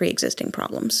already had pre-existing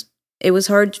problems. It was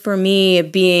hard for me,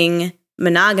 being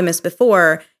monogamous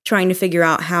before, trying to figure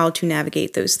out how to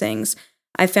navigate those things.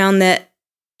 I found that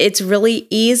it's really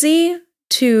easy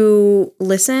to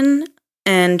listen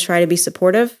and try to be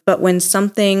supportive, but when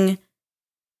something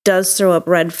does throw up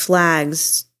red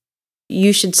flags,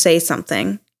 you should say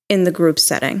something in the group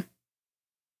setting.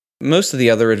 Most of the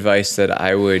other advice that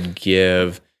I would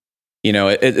give,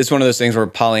 it's one of those things where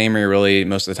polyamory really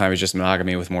most of the time is just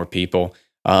monogamy with more people.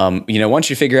 Once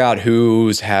you figure out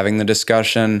who's having the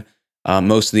discussion,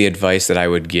 most of the advice that I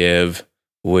would give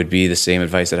would be the same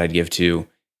advice that I'd give to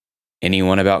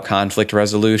anyone about conflict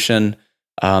resolution.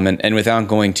 And without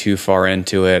going too far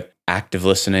into it, active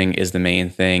listening is the main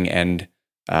thing. And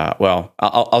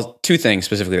I'll two things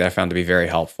specifically that I found to be very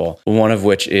helpful. One of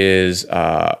which is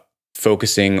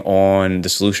focusing on the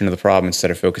solution of the problem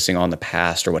instead of focusing on the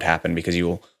past or what happened, because you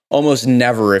will almost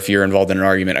never, if you're involved in an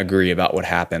argument, agree about what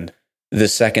happened. The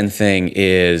second thing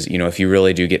is, if you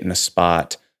really do get in a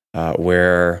spot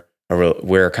where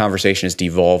a conversation is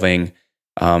devolving,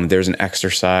 there's an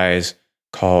exercise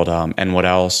called "And What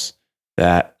Else"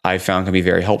 that I found can be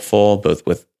very helpful, both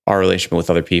with our relationship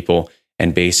with other people.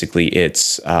 And basically,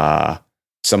 it's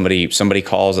somebody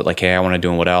calls it like, "Hey, I want to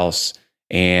do what else,"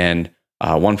 and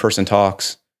one person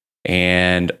talks,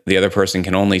 and the other person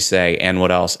can only say "and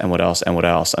what else, and what else, and what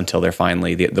else" until they're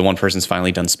finally the one person's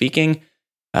finally done speaking,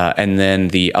 and then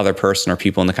the other person or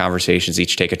people in the conversations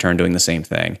each take a turn doing the same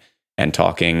thing and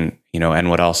talking, and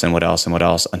what else, and what else, and what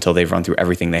else, until they've run through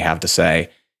everything they have to say,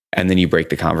 and then you break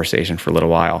the conversation for a little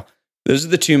while. Those are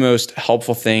the two most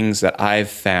helpful things that I've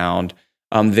found.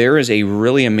 There is a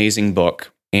really amazing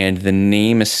book, and the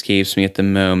name escapes me at the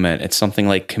moment. It's something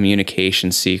like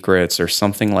Communication Secrets or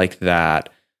something like that,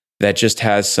 that just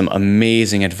has some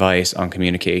amazing advice on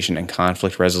communication and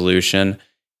conflict resolution.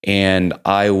 And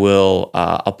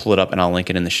I'll pull it up and I'll link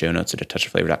it in the show notes at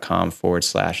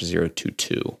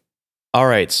atouchoflavor.com/022. All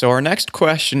right, so our next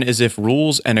question is if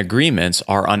rules and agreements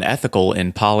are unethical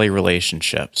in poly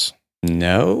relationships.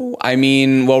 No. I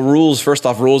mean, rules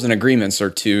and agreements are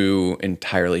two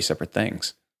entirely separate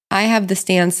things. I have the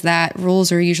stance that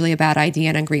rules are usually a bad idea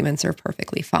and agreements are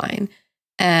perfectly fine.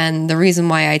 And the reason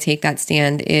why I take that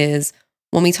stand is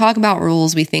when we talk about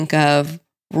rules, we think of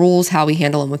rules, how we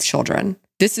handle them with children.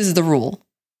 This is the rule.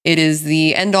 It is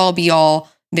the end all be all.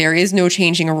 There is no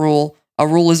changing a rule. A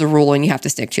rule is a rule and you have to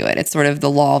stick to it. It's sort of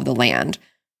the law of the land.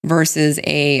 Versus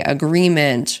a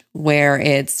agreement where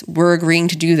we're agreeing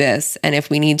to do this, and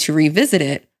if we need to revisit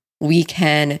it, we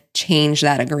can change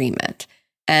that agreement.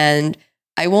 And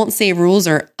I won't say rules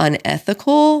are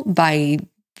unethical by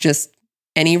just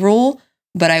any rule,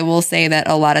 but I will say that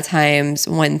a lot of times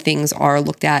when things are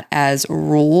looked at as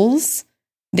rules,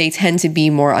 they tend to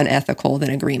be more unethical than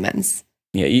agreements.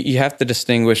 Yeah, you have to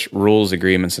distinguish rules,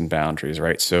 agreements, and boundaries,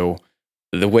 right? So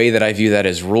the way that I view that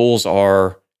is rules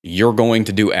are you're going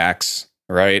to do X,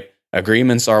 right?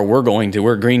 Agreements are we're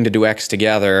agreeing to do X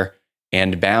together,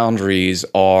 and boundaries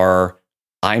are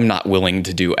I'm not willing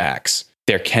to do X.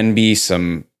 There can be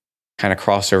some kind of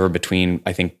crossover between,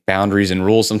 I think, boundaries and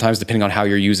rules sometimes, depending on how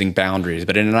you're using boundaries.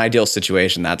 But in an ideal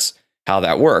situation, that's how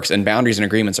that works. And boundaries and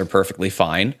agreements are perfectly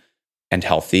fine and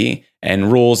healthy.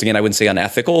 And rules, again, I wouldn't say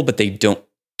unethical, but they don't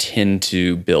tend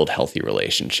to build healthy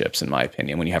relationships, in my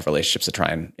opinion, when you have relationships that try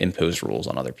and impose rules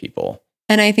on other people.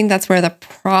 And I think that's where the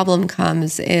problem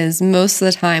comes is most of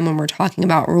the time when we're talking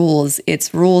about rules,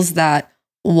 it's rules that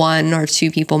one or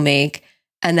two people make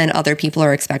and then other people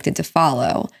are expected to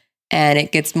follow. And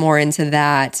it gets more into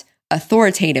that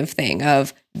authoritative thing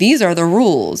of these are the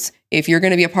rules. If you're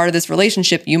going to be a part of this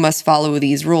relationship, you must follow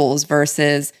these rules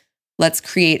versus let's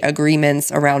create agreements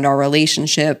around our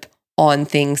relationship on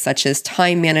things such as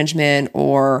time management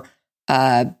or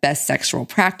best sexual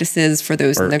practices for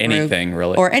those or in the group. anything,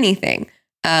 really. Or anything.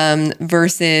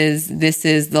 Versus this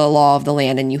is the law of the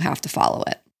land and you have to follow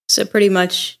it. So pretty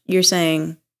much you're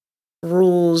saying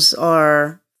rules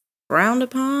are frowned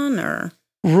upon, or?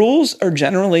 Rules are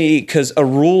generally, because a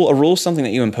rule is something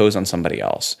that you impose on somebody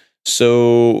else.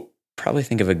 So probably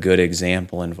think of a good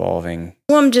example involving.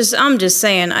 Well, I'm just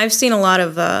saying, I've seen a lot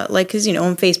of, because,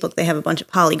 on Facebook, they have a bunch of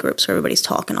poly groups where everybody's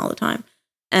talking all the time.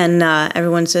 And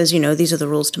everyone says, these are the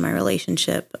rules to my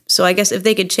relationship. So I guess if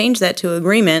they could change that to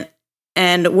agreement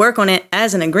and work on it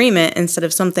as an agreement instead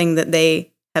of something that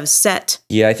they have set.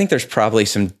 Yeah, I think there's probably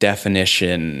some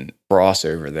definition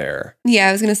crossover there. Yeah,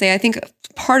 I was going to say, I think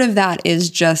part of that is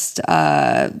just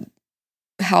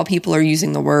how people are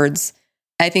using the words.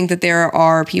 I think that there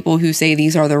are people who say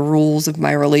these are the rules of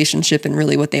my relationship, and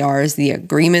really what they are is the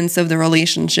agreements of the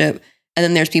relationship. And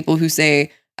then there's people who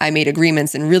say, I made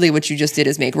agreements, and really what you just did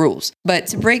is make rules. But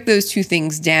to break those two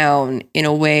things down in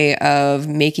a way of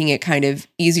making it kind of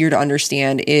easier to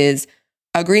understand is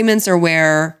agreements are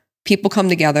where people come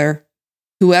together,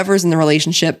 whoever's in the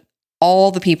relationship,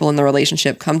 all the people in the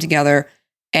relationship come together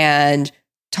and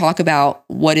talk about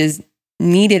what is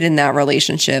needed in that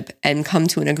relationship and come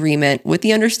to an agreement with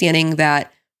the understanding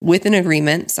that with an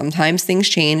agreement, sometimes things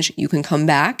change. You can come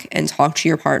back and talk to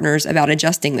your partners about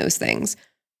adjusting those things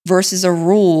versus a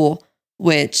rule,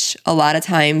 which a lot of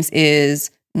times is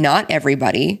not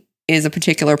everybody is a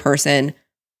particular person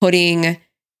putting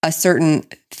a certain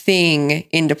thing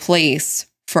into place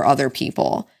for other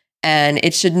people. And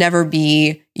it should never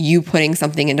be you putting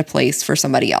something into place for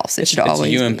somebody else. It should always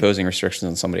be you be imposing restrictions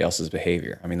on somebody else's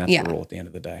behavior. I mean, that's the rule at the end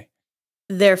of the day.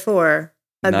 Therefore,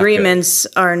 agreements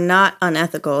are not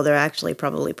unethical. They're actually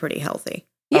probably pretty healthy.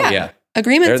 Yeah. Oh, yeah.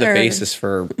 Agreements They're the are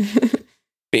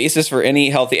basis for any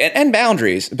healthy and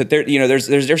boundaries. But there's a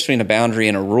difference between a boundary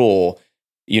and a rule,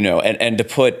 and to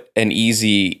put an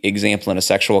easy example in a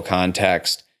sexual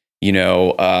context,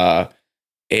 a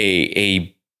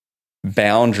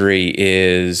boundary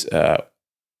is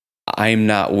I'm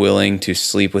not willing to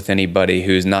sleep with anybody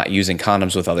who's not using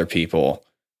condoms with other people.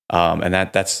 And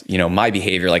that's my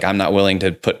behavior. Like, I'm not willing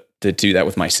to do that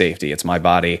with my safety. It's my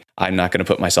body. I'm not going to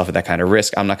put myself at that kind of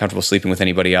risk. I'm not comfortable sleeping with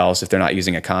anybody else if they're not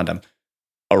using a condom.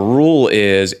 A rule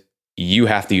is you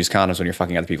have to use condoms when you're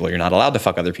fucking other people. Or you're not allowed to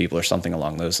fuck other people or something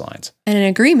along those lines. And an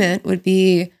agreement would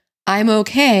be, I'm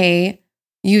okay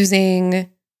using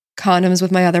condoms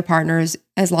with my other partners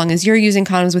as long as you're using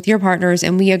condoms with your partners,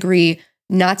 and we agree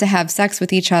not to have sex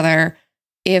with each other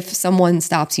if someone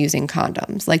stops using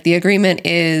condoms. Like, the agreement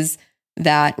is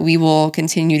that we will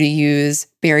continue to use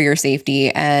barrier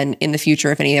safety, and in the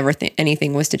future, if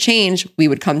anything was to change, we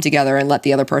would come together and let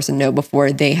the other person know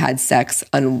before they had sex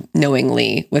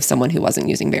unknowingly with someone who wasn't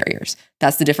using barriers.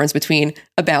 That's the difference between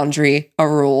a boundary, a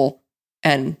rule,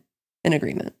 and an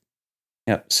agreement.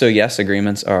 Yeah. So yes,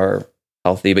 agreements are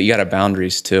healthy, but you got to have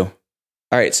boundaries too.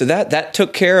 All right. So that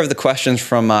took care of the questions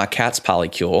from Cat's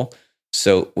Polycule.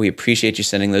 So we appreciate you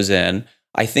sending those in.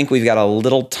 I think we've got a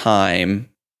little time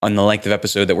on the length of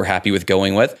episode that we're happy with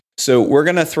going with. So we're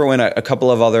going to throw in a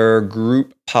couple of other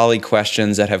group poly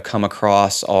questions that have come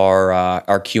across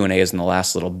our Q&As in the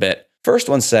last little bit. First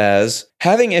one says,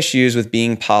 having issues with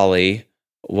being poly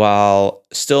while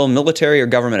still military or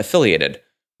government affiliated.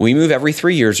 We move every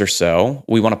 3 years or so.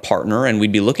 We want a partner, and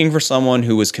we'd be looking for someone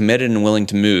who was committed and willing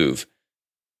to move.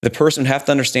 The person would have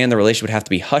to understand the relationship would have to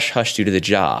be hush-hush due to the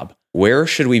job. Where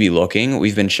should we be looking?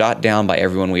 We've been shot down by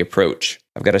everyone we approach.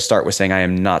 I've got to start with saying I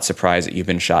am not surprised that you've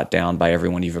been shot down by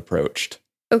everyone you've approached.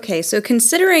 Okay, so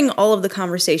considering all of the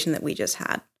conversation that we just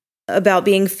had about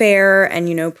being fair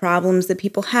and, problems that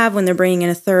people have when they're bringing in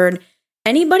a third,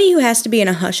 anybody who has to be in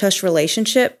a hush-hush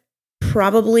relationship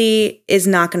probably is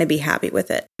not going to be happy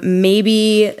with it.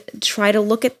 Maybe try to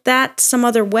look at that some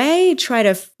other way, try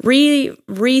to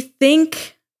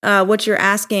rethink what you're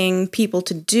asking people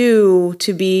to do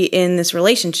to be in this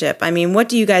relationship. I mean, what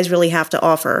do you guys really have to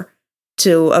offer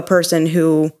to a person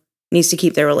who needs to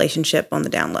keep their relationship on the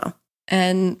down low?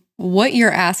 And what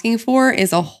you're asking for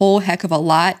is a whole heck of a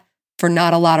lot for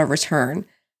not a lot of return.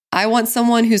 I want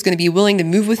someone who's going to be willing to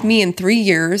move with me in 3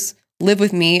 years, live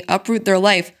with me, uproot their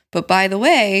life. But by the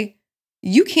way,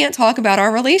 you can't talk about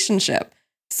our relationship.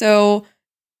 So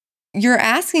you're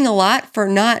asking a lot for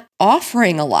not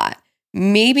offering a lot.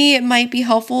 Maybe it might be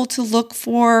helpful to look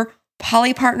for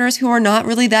poly partners who are not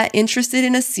really that interested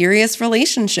in a serious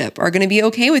relationship, are going to be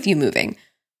okay with you moving.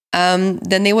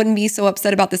 Then they wouldn't be so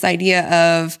upset about this idea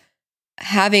of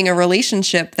having a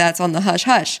relationship that's on the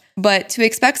hush-hush. But to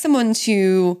expect someone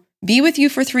to be with you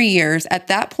for 3 years, at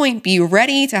that point, be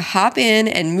ready to hop in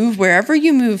and move wherever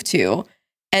you move to,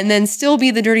 and then still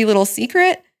be the dirty little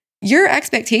secret, your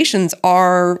expectations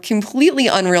are completely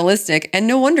unrealistic, and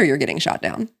no wonder you're getting shot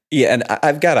down. Yeah, and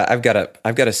I've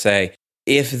gotta say,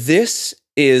 if this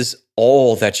is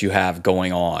all that you have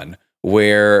going on,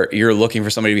 where you're looking for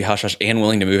somebody to be hush hush and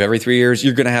willing to move every 3 years,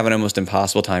 you're gonna have an almost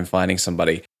impossible time finding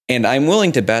somebody. And I'm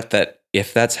willing to bet that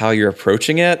if that's how you're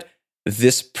approaching it,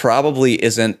 this probably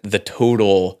isn't the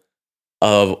total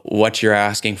of what you're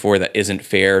asking for that isn't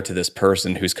fair to this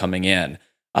person who's coming in.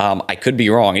 I could be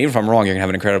wrong. Even if I'm wrong, you're gonna have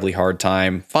an incredibly hard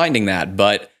time finding that.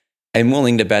 But I'm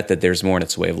willing to bet that there's more in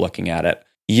its way of looking at it.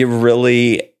 You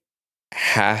really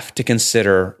have to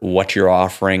consider what you're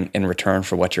offering in return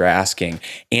for what you're asking.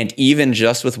 And even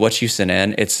just with what you sent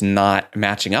in, it's not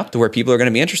matching up to where people are going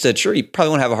to be interested. Sure, you probably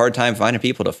won't have a hard time finding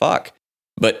people to fuck.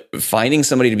 But finding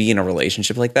somebody to be in a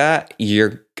relationship like that,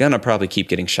 you're going to probably keep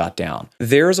getting shot down.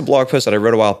 There's a blog post that I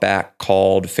wrote a while back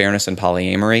called Fairness in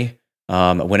Polyamory.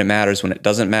 When it matters, when it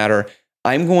doesn't matter.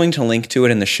 I'm going to link to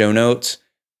it in the show notes.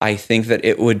 I think that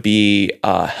it would be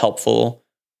helpful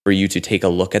for you to take a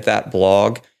look at that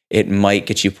blog. It might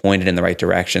get you pointed in the right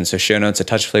direction. So show notes at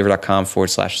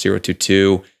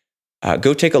touchoflavor.com/022.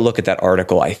 Go take a look at that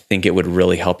article. I think it would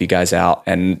really help you guys out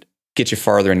and get you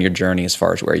farther in your journey as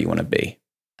far as where you want to be.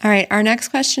 All right, our next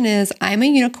question is, I'm a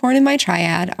unicorn in my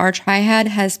triad. Our triad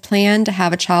has planned to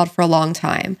have a child for a long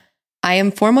time. I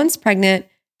am 4 months pregnant,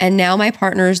 and now my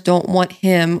partners don't want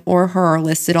him or her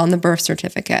listed on the birth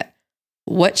certificate.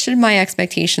 What should my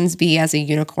expectations be as a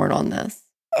unicorn on this?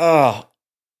 Oh,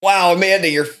 wow, Amanda,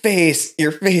 your face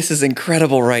is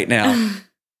incredible right now.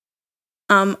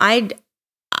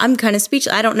 I'm kind of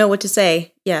speechless. I don't know what to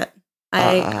say yet.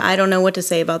 I don't know what to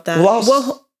say about that.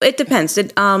 Well, it depends.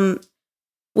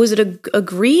 Was it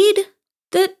agreed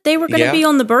that they were going to be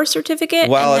on the birth certificate?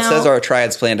 Well, it says our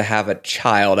triads plan to have a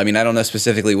child. I mean, I don't know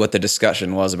specifically what the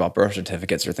discussion was about birth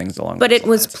certificates or things along those lines. But it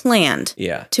was planned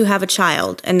to have a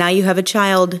child. And now you have a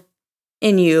child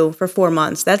in you for 4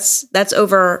 months. That's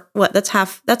over, what? That's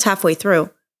halfway through.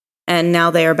 And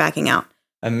now they are backing out.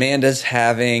 Amanda's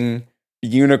having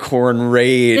unicorn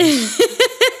rage.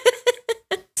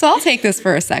 So I'll take this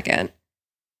for a second.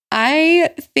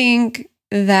 I think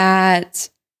that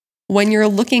when you're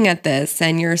looking at this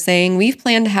and you're saying, we've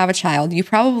planned to have a child, you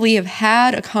probably have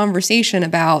had a conversation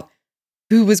about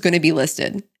who was going to be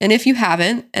listed. And if you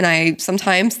haven't, and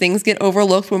sometimes things get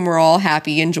overlooked when we're all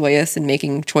happy and joyous and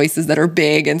making choices that are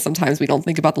big, and sometimes we don't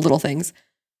think about the little things.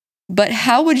 But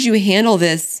how would you handle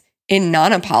this in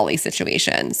non-poly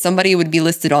situation? Somebody would be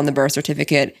listed on the birth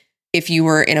certificate if you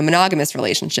were in a monogamous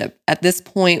relationship. At this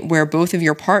point where both of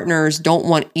your partners don't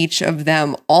want each of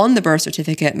them on the birth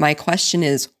certificate, my question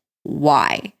is,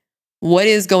 why? What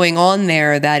is going on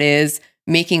there that is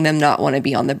making them not want to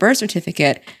be on the birth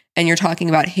certificate? And you're talking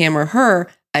about him or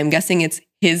her. I'm guessing it's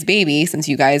his baby, since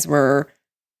you guys were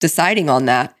deciding on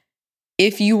that.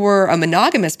 If you were a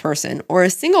monogamous person or a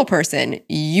single person,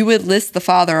 you would list the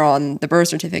father on the birth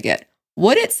certificate.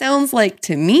 What it sounds like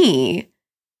to me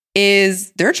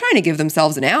is they're trying to give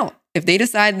themselves an out. If they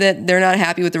decide that they're not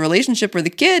happy with the relationship or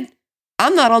the kid,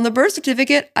 I'm not on the birth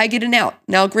certificate, I get an out.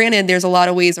 Now, granted, there's a lot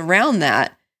of ways around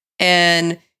that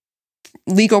and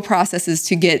legal processes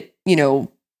to get,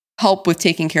 help with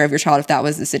taking care of your child if that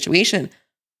was the situation.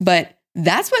 But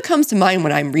that's what comes to mind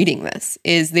when I'm reading this,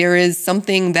 is there is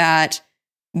something that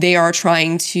they are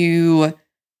trying to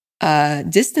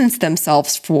distance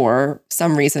themselves for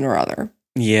some reason or other.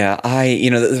 Yeah,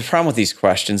 the problem with these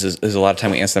questions is a lot of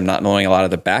time we answer them not knowing a lot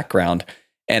of the background.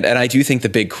 And I do think the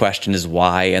big question is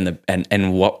why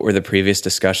and what were the previous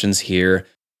discussions here.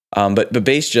 But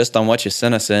based just on what you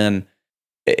sent us in,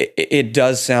 it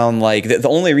does sound like the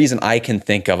only reason I can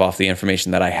think of off the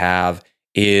information that I have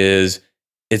is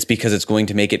it's because it's going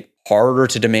to make it harder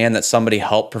to demand that somebody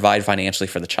help provide financially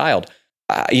for the child.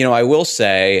 I will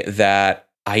say that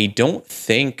I don't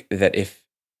think that if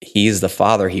he's the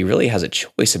father, he really has a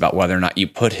choice about whether or not you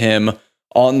put him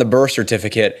on the birth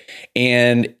certificate.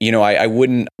 And, I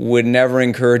would never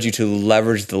encourage you to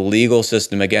leverage the legal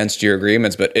system against your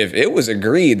agreements. But if it was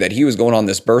agreed that he was going on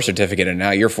this birth certificate and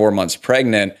now you're 4 months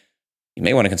pregnant, you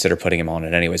may want to consider putting him on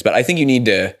it anyways. But I think you need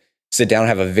to sit down and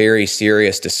have a very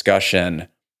serious discussion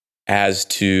as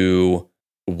to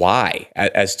why,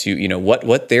 as to,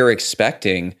 what they're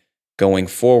expecting going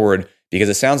forward. Because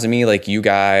it sounds to me like you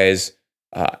guys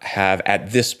have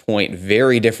at this point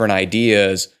very different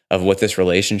ideas of what this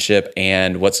relationship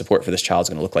and what support for this child is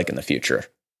going to look like in the future.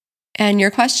 And your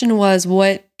question was,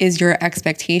 what is your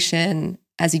expectation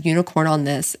as a unicorn on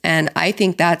this? And I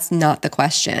think that's not the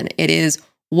question. It is,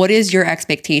 what is your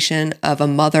expectation of a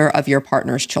mother of your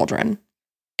partner's children?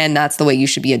 And that's the way you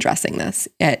should be addressing this.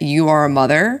 You are a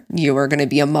mother. You are going to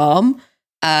be a mom.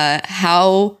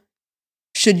 How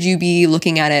should you be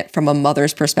looking at it from a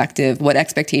mother's perspective? What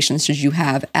expectations should you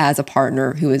have as a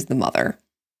partner who is the mother?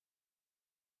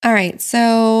 All right.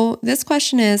 So this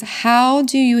question is, how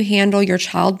do you handle your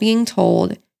child being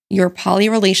told your poly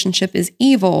relationship is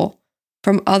evil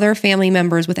from other family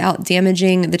members without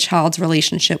damaging the child's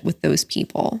relationship with those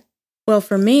people? Well,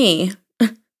 for me,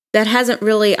 I haven't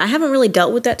really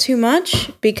dealt with that too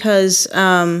much because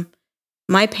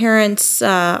my parents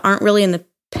aren't really in the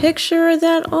picture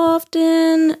that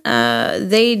often.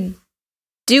 They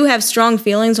do have strong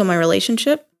feelings on my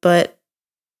relationship, but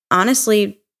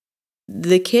honestly,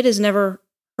 the kid has never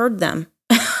heard them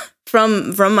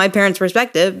from my parents'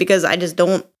 perspective because I just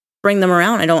don't bring them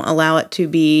around. I don't allow it to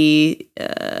be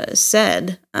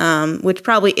said, which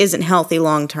probably isn't healthy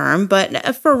long term.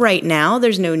 But for right now,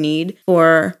 there's no need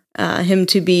for him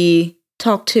to be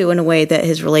talked to in a way that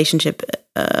his relationship,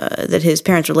 that his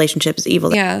parents' relationship is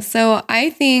evil. Yeah. So I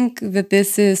think that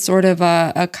this is sort of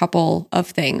a couple of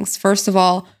things. First of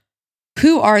all,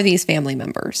 who are these family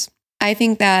members? I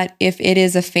think that if it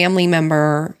is a family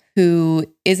member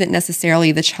who isn't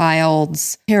necessarily the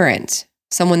child's parent,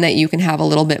 someone that you can have a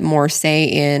little bit more say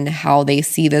in how they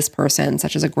see this person,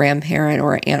 such as a grandparent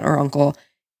or an aunt or uncle,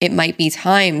 it might be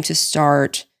time to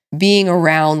start being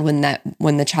around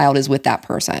when the child is with that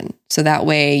person. So that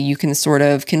way you can sort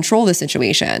of control the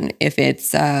situation. If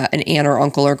it's an aunt or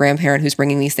uncle or grandparent who's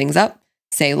bringing these things up,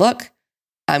 say, look,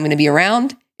 I'm going to be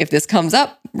around. If this comes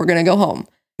up, we're going to go home.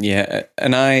 Yeah.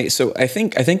 And I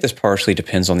think this partially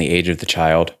depends on the age of the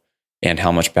child and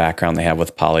how much background they have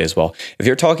with poly as well. If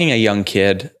you're talking a young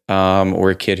kid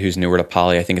or a kid who's newer to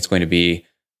poly, I think it's going to be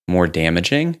more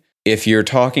damaging. If you're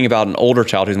talking about an older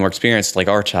child who's more experienced, like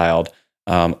our child,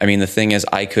 the thing is,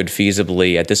 I could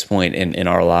feasibly, at this point in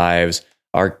our lives,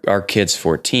 our kid's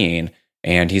 14,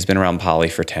 and he's been around poly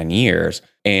for 10 years,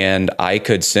 and I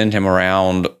could send him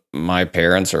around my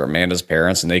parents or Amanda's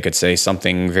parents, and they could say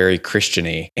something very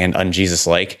Christian-y and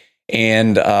un-Jesus-like,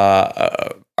 and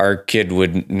our kid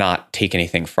would not take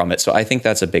anything from it. So I think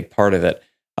that's a big part of it.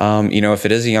 If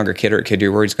it is a younger kid or a kid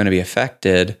you're worried is going to be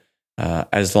affected,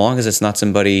 as long as it's not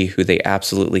somebody who they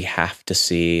absolutely have to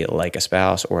see, like a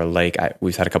spouse or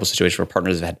we've had a couple situations where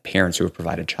partners have had parents who have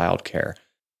provided childcare.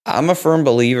 I'm a firm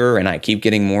believer, and I keep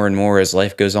getting more and more as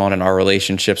life goes on and our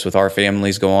relationships with our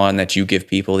families go on, that you give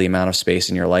people the amount of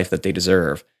space in your life that they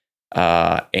deserve.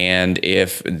 And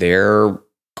if they're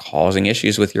causing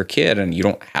issues with your kid and you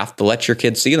don't have to let your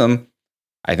kid see them,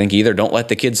 I think either don't let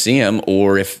the kid see them,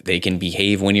 or if they can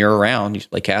behave when you're around,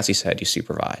 like Cassie said, you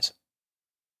supervise.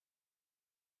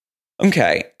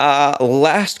 Okay,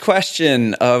 last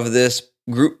question of this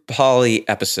group poly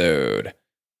episode.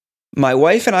 My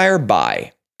wife and I are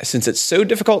bi. Since it's so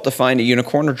difficult to find a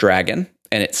unicorn or dragon,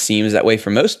 and it seems that way for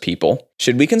most people,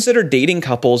 should we consider dating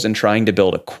couples and trying to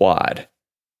build a quad?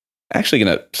 I'm actually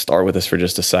going to start with this for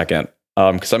just a second,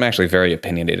 because I'm actually very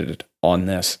opinionated on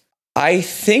this. I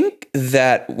think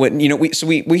that when,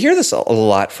 we hear this a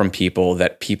lot from people,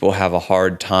 that people have a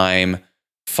hard time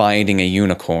finding a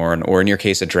unicorn, or in your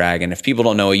case, a dragon. If people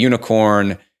don't know, a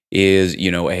unicorn is,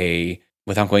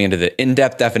 without going into the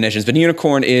in-depth definitions, but a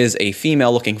unicorn is a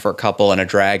female looking for a couple and a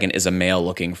dragon is a male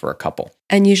looking for a couple.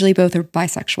 And usually both are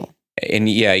bisexual. And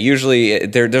yeah, usually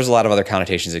there's a lot of other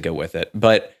connotations that go with it.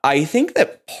 But I think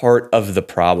that part of the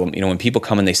problem, when people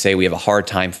come and they say we have a hard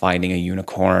time finding a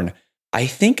unicorn, I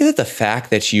think that the fact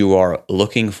that you are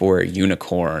looking for a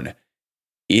unicorn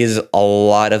is a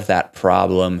lot of that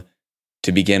problem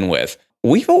to begin with.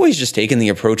 We've always just taken the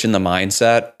approach and the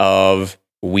mindset of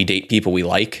we date people we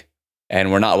like,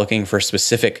 and we're not looking for a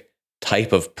specific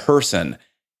type of person.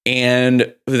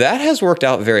 And that has worked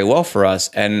out very well for us.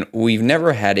 And we've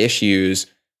never had issues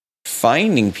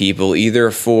finding people either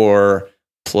for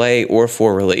play or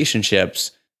for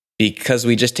relationships, because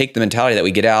we just take the mentality that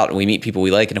we get out and we meet people we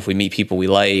like. And if we meet people we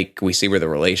like, we see where the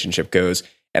relationship goes.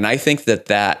 And I think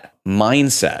that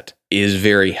mindset is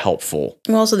very helpful.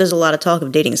 Well, also, there's a lot of talk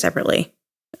of dating separately.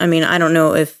 I mean, I don't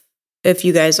know if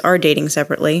you guys are dating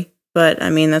separately, but I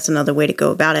mean, that's another way to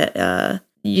go about it.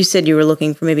 You said you were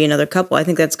looking for maybe another couple. I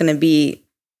think that's going to be,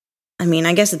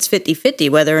 I guess it's 50-50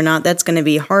 whether or not that's going to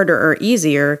be harder or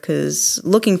easier, because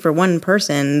looking for one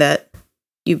person that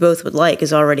you both would like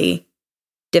is already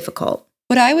difficult.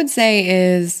 What I would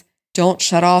say is don't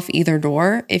shut off either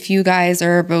door. If you guys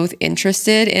are both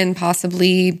interested in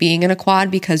possibly being in a quad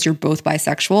because you're both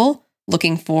bisexual,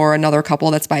 looking for another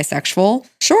couple that's bisexual,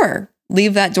 sure,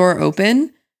 leave that door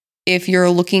open. If you're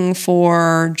looking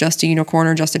for just a unicorn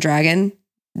or just a dragon,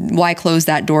 why close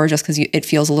that door just because it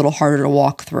feels a little harder to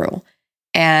walk through?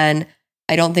 And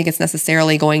I don't think it's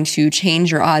necessarily going to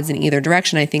change your odds in either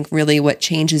direction. I think really what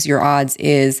changes your odds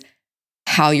is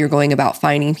how you're going about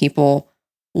finding people,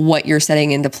 what you're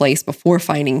setting into place before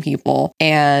finding people,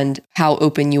 and how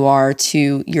open you are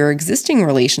to your existing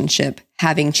relationship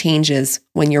having changes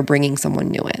when you're bringing someone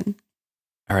new in.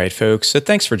 All right, folks. So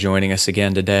thanks for joining us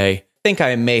again today. I think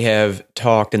I may have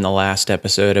talked in the last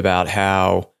episode about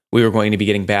how we were going to be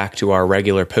getting back to our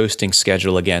regular posting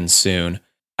schedule again soon.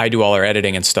 I do all our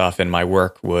editing and stuff, and my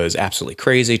work was absolutely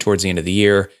crazy towards the end of the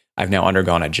year. I've now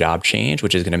undergone a job change,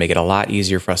 which is going to make it a lot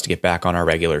easier for us to get back on our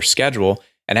regular schedule.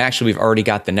 And actually, we've already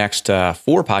got the next 4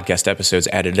 podcast episodes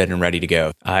edited and ready to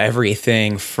go.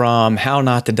 Everything from how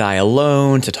not to die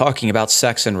alone, to talking about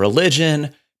sex and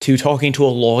religion, to talking to a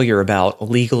lawyer about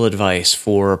legal advice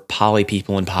for poly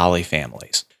people and poly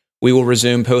families. We will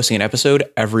resume posting an episode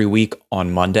every week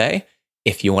on Monday.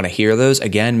 If you want to hear those,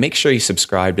 again, make sure you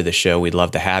subscribe to the show. We'd love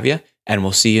to have you, and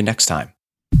we'll see you next time.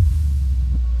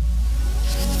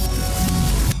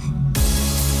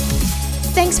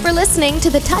 Thanks for listening to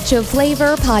the Touch of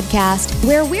Flavor podcast,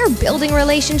 where we're building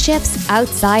relationships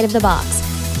outside of the box.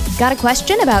 Got a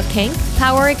question about kink,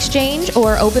 power exchange,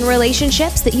 or open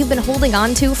relationships that you've been holding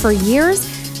on to for years?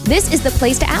 This is the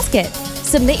place to ask it.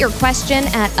 Submit your question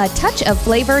at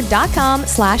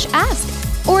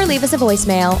atouchofflavor.com/ask or leave us a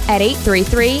voicemail at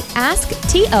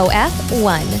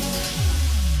 833-ASK-TOF1.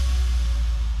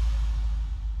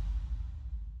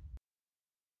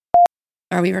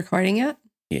 Are we recording yet?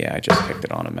 Yeah, I just picked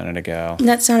it on a minute ago.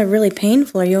 That sounded really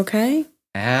painful. Are you okay?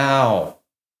 Ow.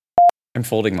 I'm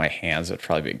folding my hands. It'd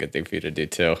probably be a good thing for you to do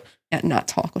too. Yeah, not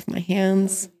talk with my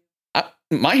hands.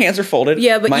 My hands are folded.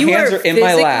 Yeah, but my you hands are are in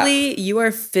my lap. You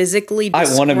are physically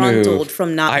I wanna move. disgruntled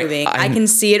from not moving. I can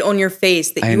see it on your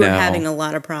face that you are having a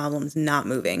lot of problems not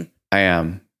moving. I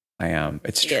am.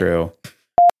 It's true.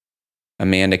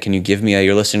 Amanda, can you give me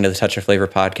you're listening to the Touch of Flavor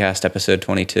podcast, episode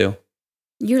 22?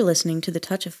 You're listening to the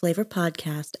Touch of Flavor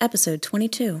podcast, episode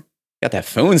 22. Got that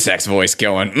phone sex voice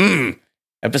going.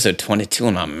 Episode 22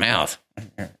 in my mouth.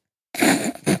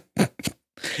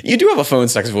 You do have a phone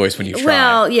sex voice when you try.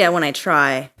 Well, yeah, when I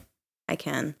try, I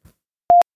can.